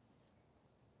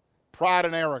 Pride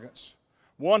and arrogance.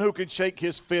 One who can shake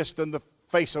his fist in the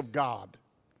face of God.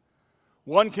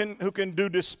 One who can do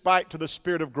despite to the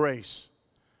Spirit of grace.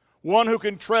 One who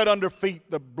can tread under feet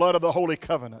the blood of the Holy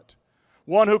Covenant.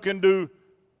 One who can do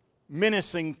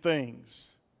menacing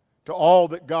things to all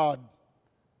that God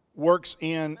works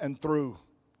in and through.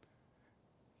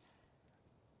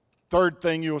 Third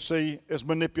thing you'll see is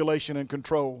manipulation and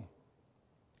control.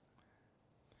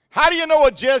 How do you know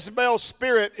a Jezebel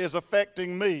spirit is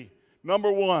affecting me?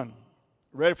 Number one,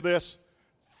 ready for this?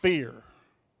 Fear.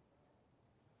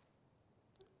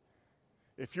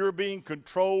 If you're being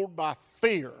controlled by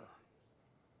fear,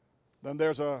 then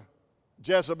there's a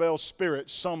Jezebel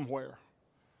spirit somewhere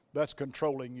that's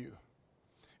controlling you.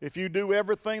 If you do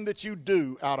everything that you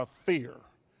do out of fear,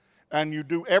 and you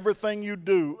do everything you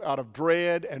do out of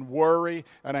dread and worry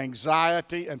and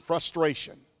anxiety and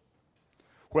frustration,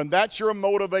 when that's your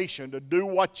motivation to do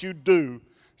what you do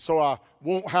so I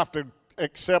won't have to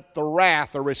accept the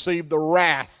wrath or receive the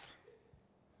wrath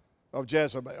of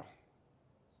Jezebel.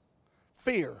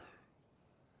 Fear.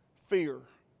 Fear.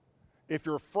 If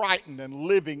you're frightened and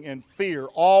living in fear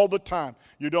all the time,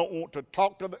 you don't want to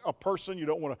talk to a person, you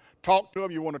don't want to talk to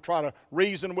them, you want to try to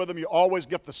reason with them, you always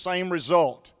get the same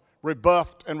result,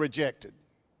 rebuffed and rejected.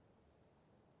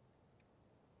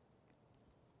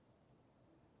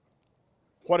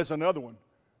 What is another one?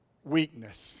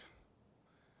 Weakness.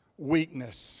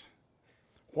 Weakness.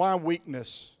 Why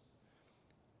weakness?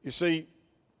 You see,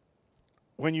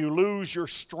 when you lose your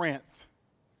strength,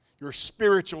 your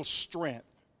spiritual strength,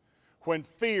 when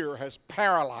fear has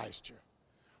paralyzed you,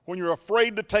 when you're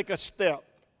afraid to take a step,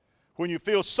 when you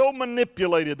feel so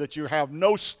manipulated that you have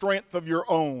no strength of your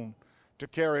own to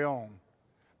carry on,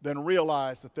 then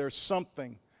realize that there's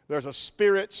something, there's a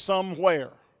spirit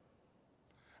somewhere.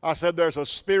 I said there's a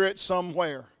spirit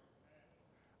somewhere.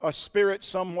 A spirit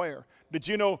somewhere. Did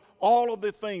you know all of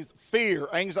the things, fear,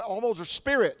 anxiety, all those are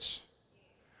spirits.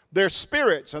 They're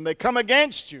spirits and they come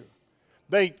against you.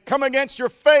 They come against your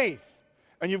faith.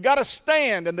 And you've got to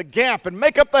stand in the gap and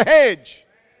make up the hedge.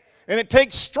 And it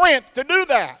takes strength to do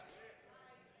that.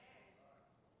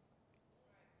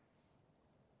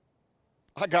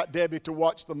 I got Debbie to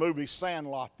watch the movie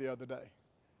Sandlot the other day.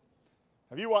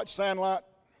 Have you watched Sandlot?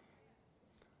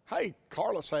 Hey,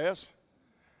 Carlos has.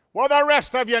 Well, the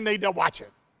rest of you need to watch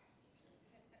it.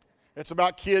 It's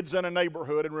about kids in a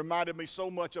neighborhood and reminded me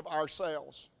so much of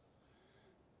ourselves.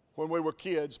 When we were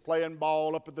kids, playing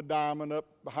ball up at the Diamond, up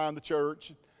behind the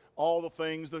church, all the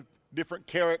things, the different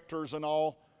characters and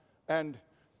all.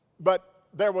 But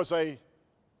there was a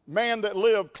man that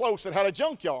lived close that had a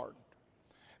junkyard.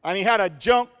 And he had a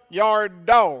junkyard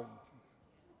dog.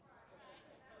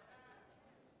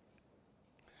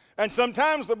 And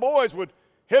sometimes the boys would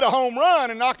hit a home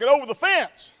run and knock it over the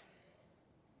fence.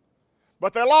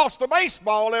 But they lost the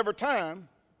baseball every time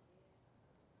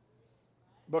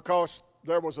because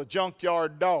there was a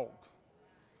junkyard dog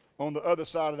on the other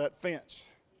side of that fence.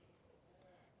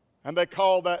 And they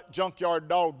called that junkyard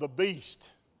dog the Beast.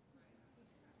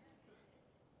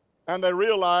 And they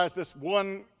realized this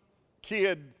one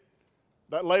kid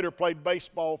that later played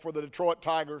baseball for the Detroit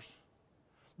Tigers,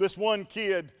 this one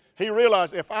kid, he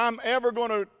realized if I'm ever going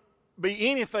to be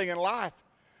anything in life,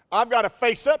 I've got to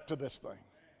face up to this thing.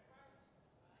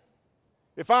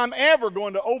 If I'm ever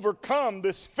going to overcome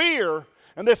this fear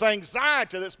and this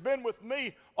anxiety that's been with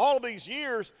me all these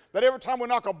years, that every time we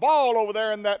knock a ball over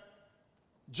there in that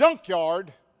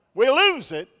junkyard, we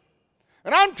lose it,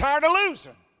 and I'm tired of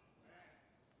losing.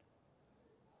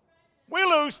 We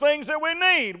lose things that we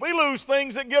need. We lose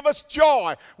things that give us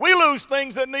joy. We lose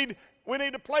things that we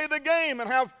need to play the game and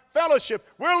have fellowship.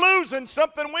 We're losing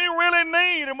something we really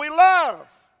need and we love.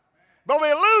 But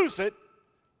we lose it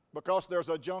because there's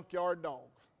a junkyard dog.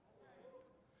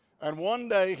 And one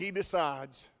day he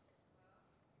decides,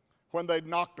 when they'd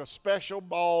knocked a special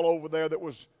ball over there that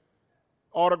was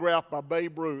autographed by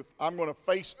Babe Ruth, I'm going to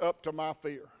face up to my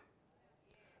fear.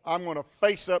 I'm going to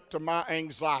face up to my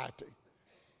anxiety.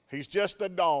 He's just a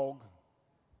dog.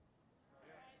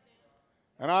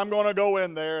 And I'm going to go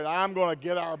in there and I'm going to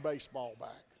get our baseball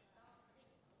back.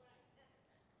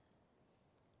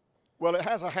 Well, it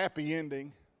has a happy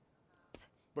ending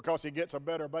because he gets a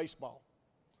better baseball.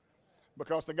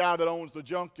 Because the guy that owns the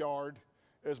junkyard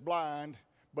is blind,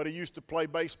 but he used to play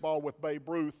baseball with Babe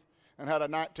Ruth and had a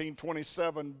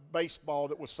 1927 baseball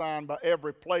that was signed by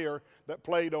every player that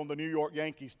played on the New York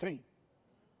Yankees team.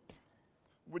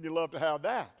 Wouldn't you love to have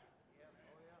that?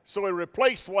 So he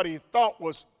replaced what he thought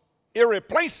was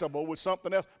irreplaceable with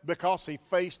something else because he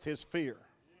faced his fear.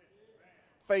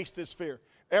 Faced his fear.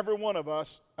 Every one of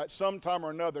us, at some time or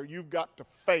another, you've got to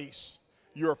face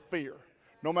your fear.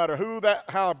 No matter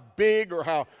how big or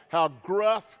how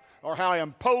gruff or how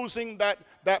imposing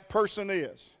that person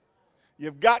is.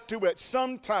 You've got to, at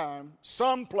some time,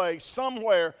 some place,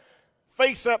 somewhere,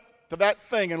 face up to that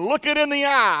thing and look it in the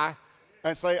eye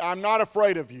and say, I'm not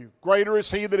afraid of you. Greater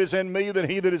is he that is in me than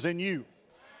he that is in you.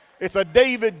 It's a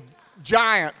David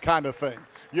giant kind of thing.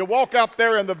 You walk out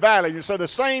there in the valley and you say, the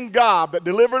same God that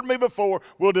delivered me before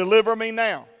will deliver me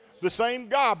now. The same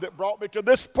God that brought me to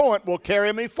this point will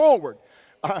carry me forward.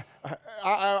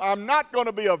 I'm not going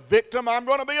to be a victim. I'm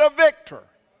going to be a victor.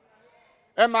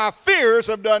 And my fears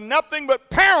have done nothing but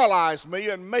paralyze me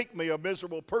and make me a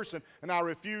miserable person, and I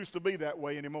refuse to be that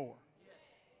way anymore.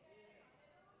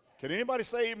 Can anybody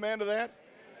say amen to that?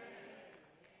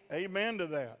 Amen to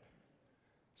that.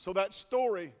 So that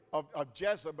story of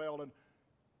Jezebel and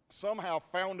somehow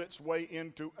found its way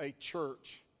into a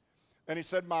church. And he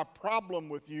said, my problem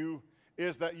with you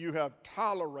is that you have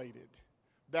tolerated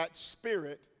that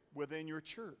spirit within your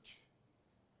church.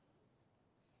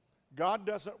 God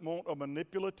doesn't want a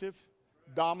manipulative,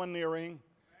 domineering,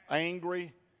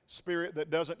 angry spirit that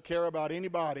doesn't care about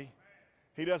anybody.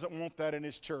 He doesn't want that in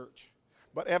his church.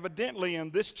 But evidently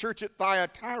in this church at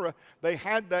Thyatira, they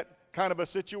had that kind of a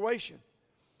situation.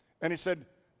 And he said,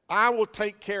 I will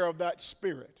take care of that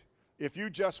spirit if you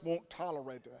just won't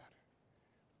tolerate that.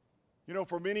 You know,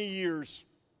 for many years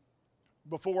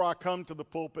before I come to the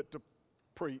pulpit to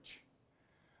preach,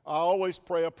 I always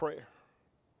pray a prayer.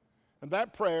 And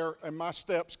that prayer and my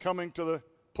steps coming to the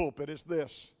pulpit is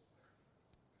this.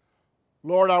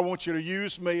 Lord, I want you to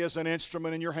use me as an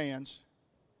instrument in your hands.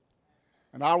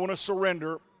 And I want to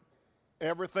surrender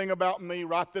everything about me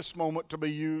right this moment to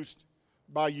be used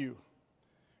by you.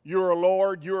 You're a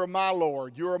Lord, you're my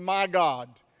Lord, you're my God.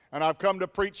 And I've come to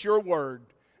preach your word.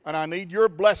 And I need your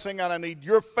blessing and I need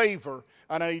your favor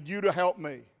and I need you to help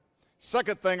me.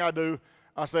 Second thing I do,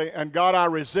 I say, and God, I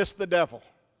resist the devil.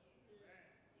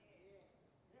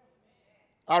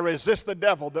 I resist the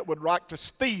devil that would like to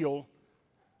steal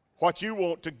what you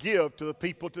want to give to the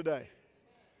people today.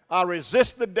 I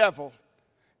resist the devil.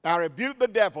 I rebuke the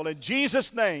devil in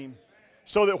Jesus' name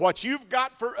so that what you've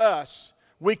got for us,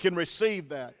 we can receive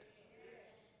that.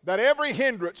 That every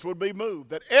hindrance would be moved,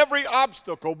 that every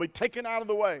obstacle be taken out of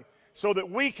the way so that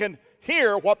we can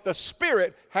hear what the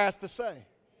Spirit has to say.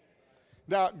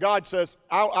 Now, God says,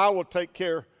 I will take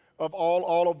care of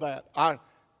all of that.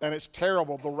 And it's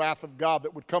terrible, the wrath of God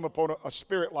that would come upon a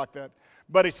spirit like that.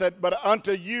 But he said, but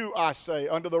unto you I say,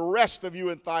 unto the rest of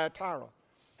you in Thyatira,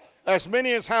 as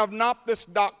many as have not this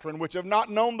doctrine, which have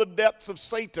not known the depths of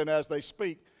Satan as they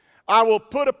speak, I will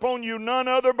put upon you none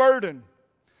other burden.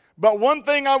 But one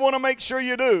thing I want to make sure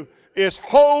you do is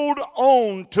hold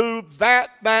on to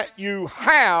that you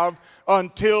have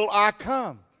until I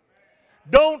come.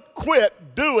 Don't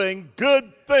quit doing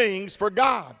good things for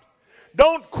God.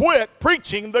 Don't quit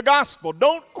preaching the gospel.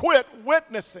 Don't quit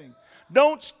witnessing.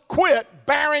 Don't quit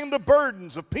bearing the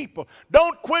burdens of people.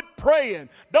 Don't quit praying.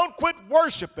 Don't quit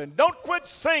worshiping. Don't quit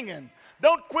singing.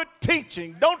 Don't quit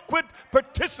teaching. Don't quit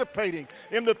participating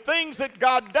in the things that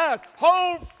God does.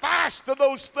 Hold fast to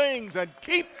those things and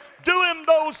keep doing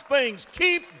those things.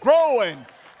 Keep growing.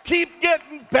 Keep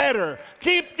getting better.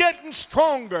 Keep getting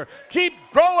stronger. Keep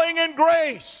growing in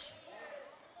grace.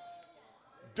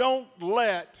 Don't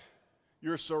let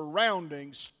your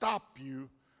surroundings stop you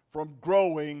from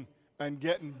growing and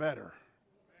getting better.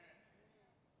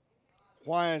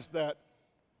 Why is that,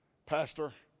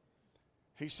 Pastor?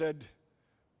 He said,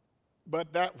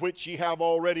 but that which ye have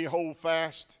already hold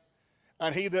fast,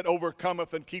 and he that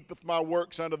overcometh and keepeth my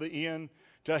works unto the end,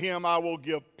 to him I will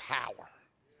give power.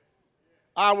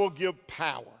 I will give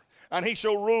power. And he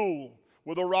shall rule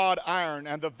with a rod iron,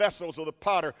 and the vessels of the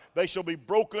potter, they shall be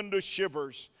broken to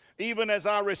shivers, even as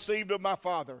I received of my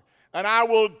Father. And I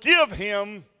will give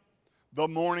him the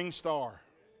morning star.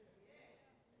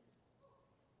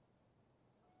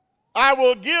 I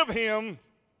will give him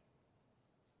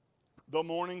the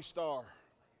morning star.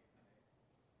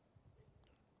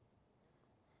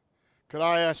 Could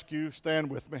I ask you, stand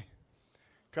with me,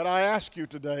 could I ask you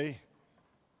today,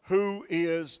 who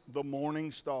is the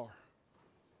morning star?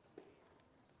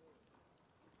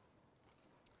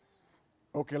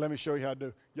 Okay, let me show you how to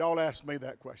do. Y'all ask me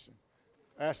that question.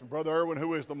 Ask me, Brother Irwin,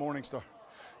 who is the morning star?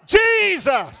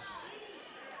 Jesus.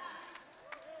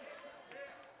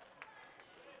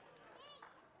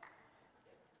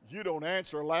 You don't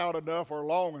answer loud enough or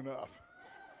long enough.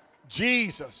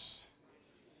 Jesus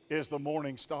is the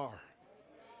morning star.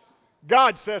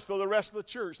 God says to the rest of the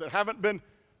church that haven't been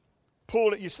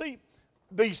pulled. You see,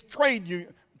 these trade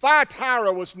unions,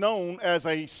 Thyatira was known as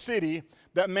a city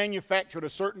that manufactured a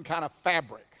certain kind of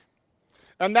fabric.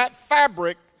 And that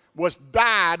fabric was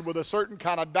dyed with a certain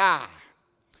kind of dye.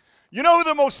 You know who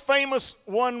the most famous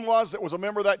one was that was a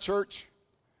member of that church?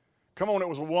 Come on, it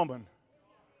was a woman.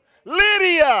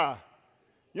 Lydia.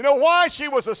 You know why? She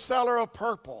was a seller of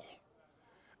purple.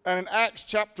 And in Acts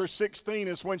chapter 16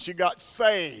 is when she got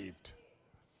saved.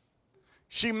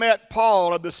 She met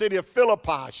Paul at the city of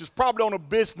Philippi. She was probably on a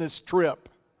business trip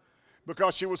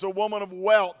because she was a woman of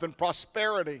wealth and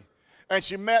prosperity. And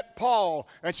she met Paul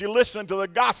and she listened to the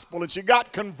gospel and she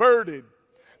got converted.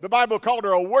 The Bible called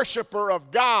her a worshiper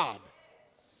of God.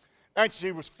 And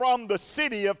she was from the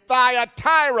city of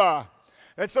Thyatira.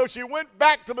 And so she went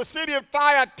back to the city of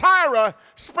Thyatira,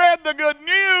 spread the good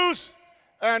news,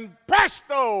 and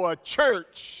presto, a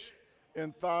church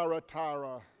in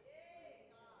Thyatira.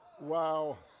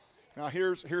 Wow. Now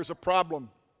here's a problem.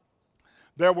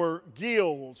 There were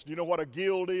guilds. Do you know what a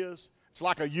guild is? It's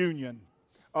like a union,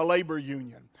 a labor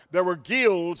union. There were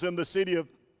guilds in the city of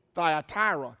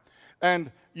Thyatira.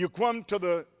 And you come to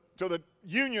the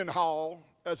union hall,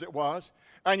 as it was,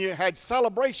 and you had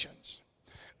celebrations.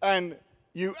 And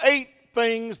you ate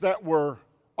things that were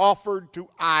offered to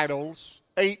idols,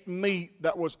 ate meat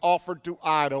that was offered to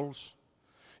idols.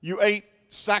 You ate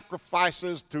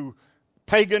sacrifices to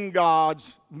pagan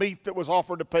gods, meat that was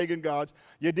offered to pagan gods.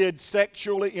 You did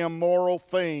sexually immoral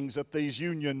things at these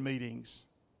union meetings.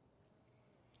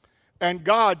 And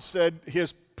God said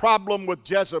his problem with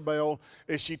Jezebel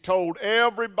is she told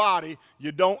everybody,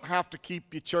 you don't have to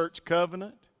keep your church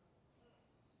covenant.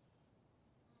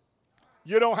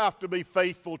 You don't have to be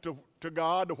faithful to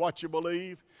God, to what you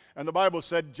believe. And the Bible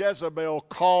said Jezebel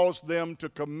caused them to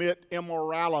commit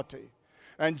immorality.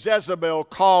 And Jezebel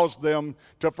caused them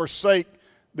to forsake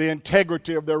the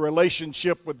integrity of their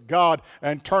relationship with God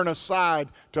and turn aside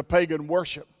to pagan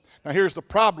worship. Now here's the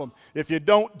problem. If you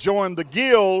don't join the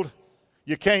guild,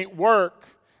 you can't work.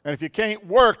 And if you can't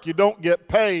work, you don't get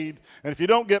paid. And if you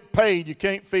don't get paid, you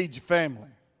can't feed your family.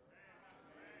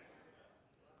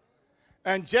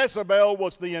 And Jezebel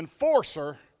was the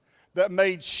enforcer that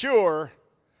made sure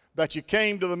that you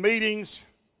came to the meetings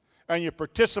and you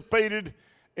participated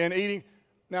in eating.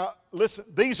 Now, listen,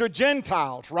 these are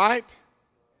Gentiles, right?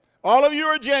 All of you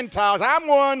are Gentiles. I'm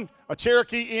one, a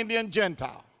Cherokee Indian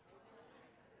Gentile.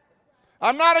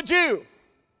 I'm not a Jew.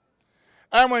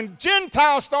 And when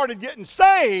Gentiles started getting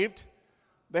saved,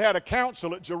 they had a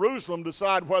council at Jerusalem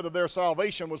decide whether their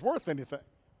salvation was worth anything.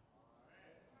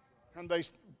 And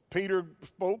Peter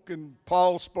spoke and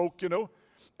Paul spoke,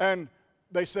 and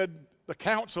they said, the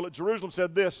council at Jerusalem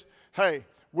said this, hey,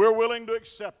 we're willing to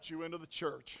accept you into the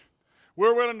church.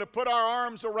 We're willing to put our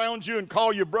arms around you and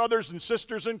call you brothers and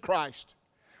sisters in Christ.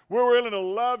 We're willing to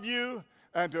love you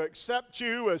and to accept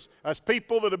you as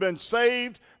people that have been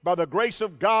saved by the grace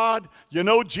of God. You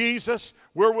know Jesus.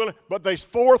 We're willing. But there's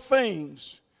 4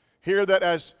 things here that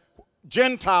as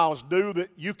Gentiles do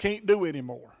that you can't do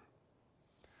anymore.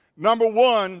 Number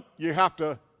 1, you have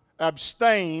to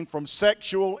abstain from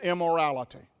sexual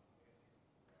immorality.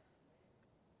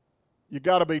 You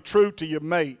got to be true to your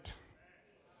mate.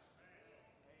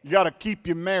 You got to keep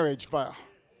your marriage vow.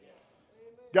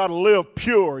 Got to live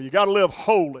pure. You got to live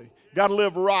holy. You got to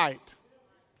live right.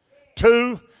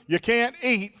 2, you can't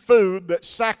eat food that's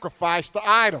sacrificed to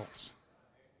idols.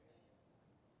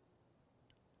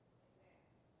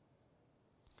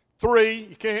 3,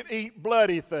 you can't eat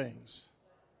bloody things.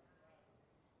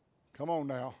 Come on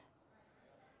now.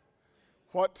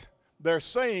 What they're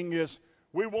saying is,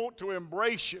 we want to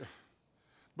embrace you,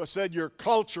 but said your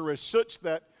culture is such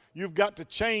that you've got to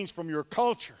change from your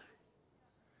culture.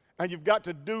 And you've got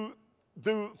to do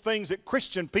things that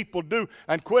Christian people do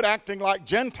and quit acting like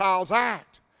Gentiles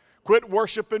act. Quit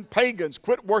worshiping pagans.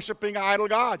 Quit worshiping idol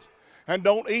gods. And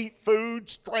don't eat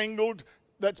food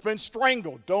that's been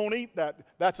strangled. Don't eat that.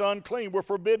 That's unclean. We're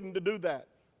forbidden to do that.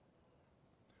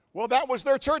 Well, that was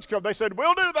their church code. They said,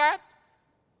 we'll do that.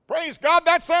 Praise God,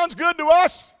 that sounds good to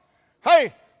us.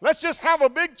 Hey, let's just have a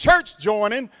big church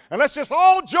joining, and let's just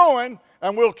all join,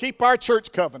 and we'll keep our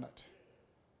church covenant.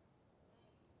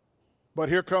 But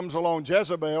here comes along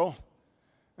Jezebel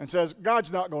and says,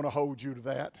 God's not going to hold you to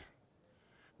that.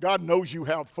 God knows you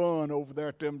have fun over there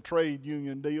at them trade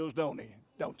union deals, don't he?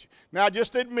 Don't you? Now,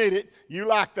 just admit it. You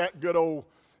like that good old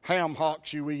ham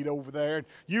hocks you eat over there.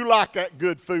 You like that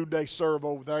good food they serve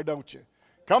over there, don't you?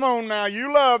 Come on now,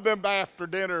 you love them after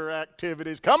dinner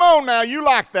activities. Come on now, you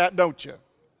like that, don't you?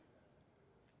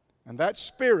 And that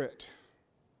spirit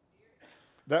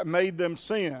that made them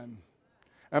sin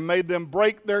and made them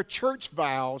break their church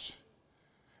vows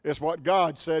is what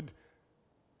God said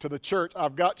to the church,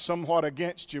 I've got somewhat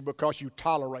against you because you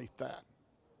tolerate that.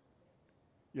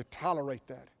 You tolerate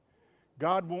that.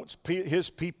 God wants His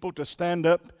people to stand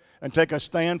up and take a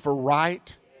stand for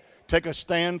right, take a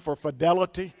stand for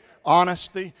fidelity,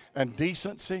 honesty, and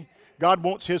decency. God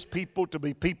wants His people to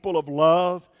be people of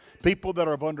love, people that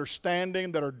are of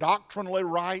understanding, that are doctrinally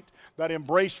right, that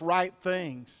embrace right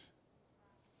things.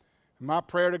 My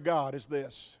prayer to God is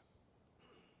this: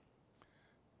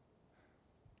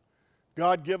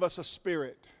 God, give us a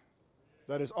spirit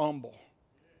that is humble.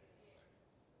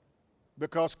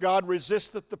 Because God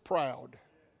resisteth the proud,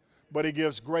 but He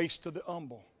gives grace to the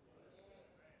humble.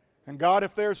 And God,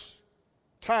 if there's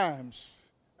times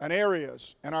and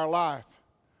areas in our life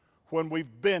when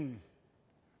we've been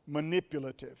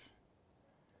manipulative,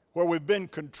 where we've been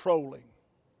controlling,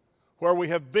 where we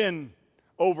have been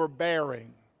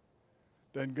overbearing,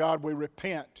 then God, we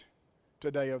repent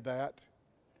today of that.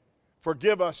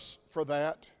 Forgive us for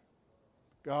that.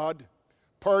 God,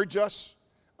 purge us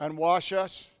and wash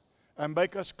us and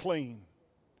make us clean.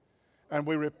 And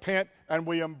we repent and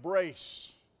we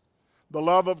embrace the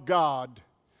love of God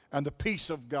and the peace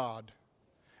of God.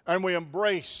 And we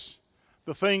embrace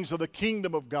the things of the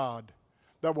kingdom of God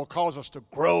that will cause us to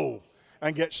grow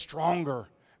and get stronger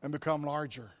and become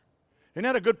larger. Isn't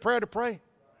that a good prayer to pray?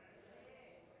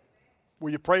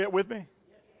 Will you pray it with me?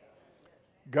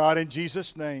 God, in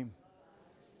Jesus' name,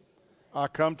 I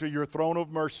come to your throne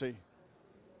of mercy.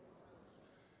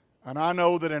 And I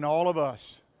know that in all of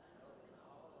us,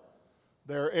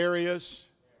 there are areas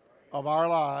of our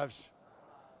lives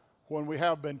when we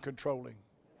have been controlling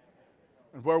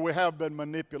and where we have been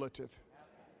manipulative.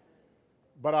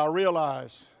 But I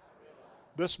realize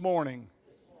this morning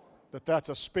that that's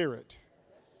a spirit.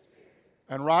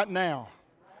 And right now,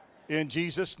 in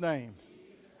Jesus' name,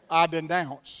 I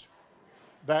denounce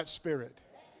that spirit.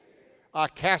 I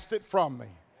cast it from me.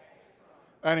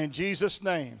 And in Jesus'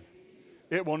 name,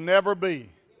 it will never be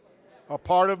a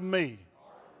part of me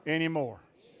anymore.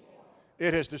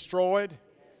 It has destroyed,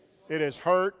 it has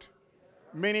hurt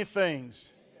many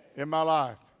things in my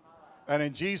life. And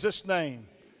in Jesus' name,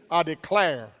 I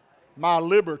declare my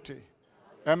liberty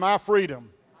and my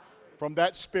freedom from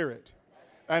that spirit.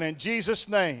 And in Jesus'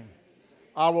 name,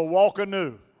 I will walk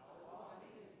anew,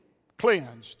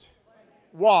 cleansed,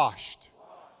 washed,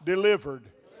 delivered,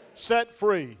 set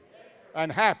free,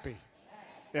 and happy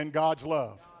in God's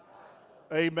love.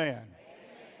 Amen.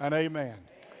 And amen.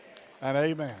 And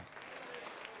amen.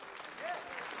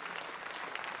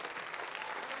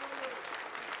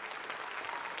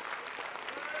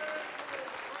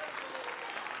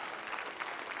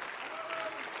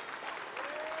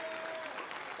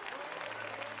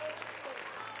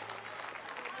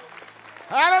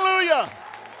 Hallelujah.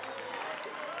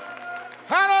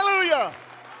 Hallelujah.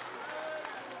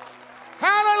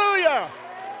 Hallelujah.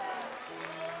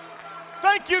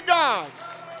 Thank you, God.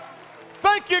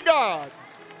 Thank you, God.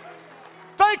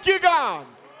 Thank you, God.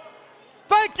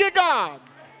 Thank you, God.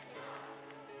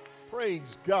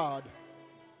 Praise God.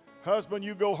 Husband,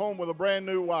 you go home with a brand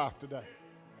new wife today.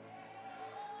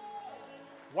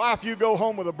 Wife, you go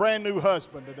home with a brand new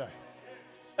husband today.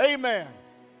 Amen.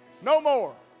 No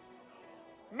more.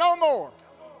 No more.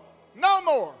 No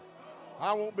more.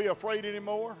 I won't be afraid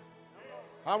anymore.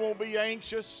 I won't be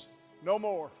anxious no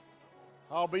more.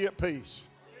 I'll be at peace.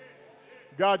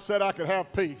 God said I could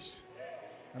have peace,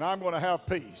 and I'm going to have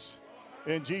peace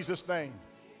in Jesus' name.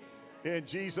 In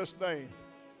Jesus' name.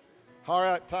 All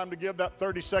right, time to give that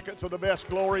 30 seconds of the best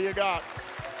glory you got.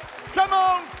 Come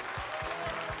on.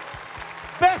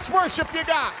 Best worship you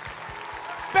got.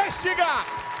 Best you got.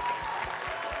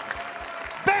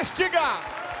 Best you got.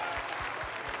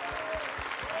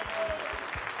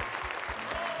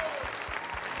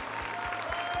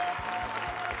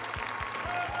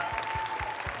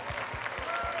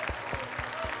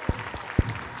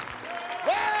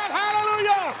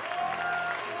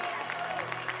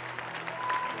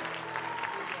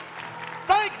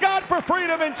 For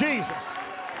freedom in Jesus.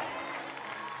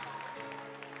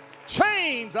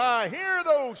 Chains, I hear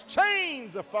those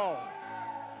chains are falling.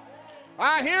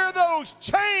 I hear those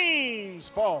chains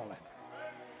falling.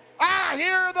 I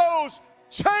hear those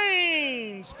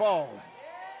chains falling.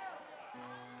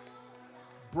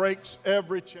 Breaks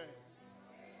every chain.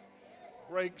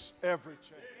 Breaks every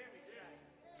chain.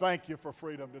 Thank you for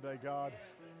freedom today, God.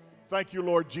 Thank you,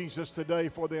 Lord Jesus, today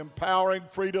for the empowering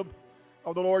freedom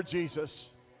of the Lord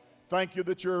Jesus. Thank you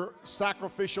that your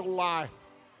sacrificial life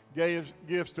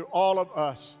gives to all of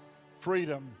us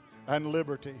freedom and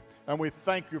liberty. And we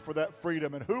thank you for that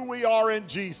freedom and who we are in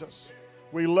Jesus.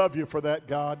 We love you for that,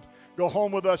 God. Go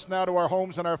home with us now to our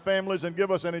homes and our families and give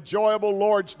us an enjoyable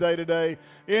Lord's Day today.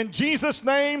 In Jesus'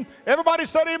 name, everybody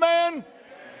said amen.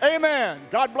 Amen.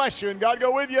 God bless you and God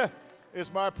go with you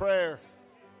is my prayer.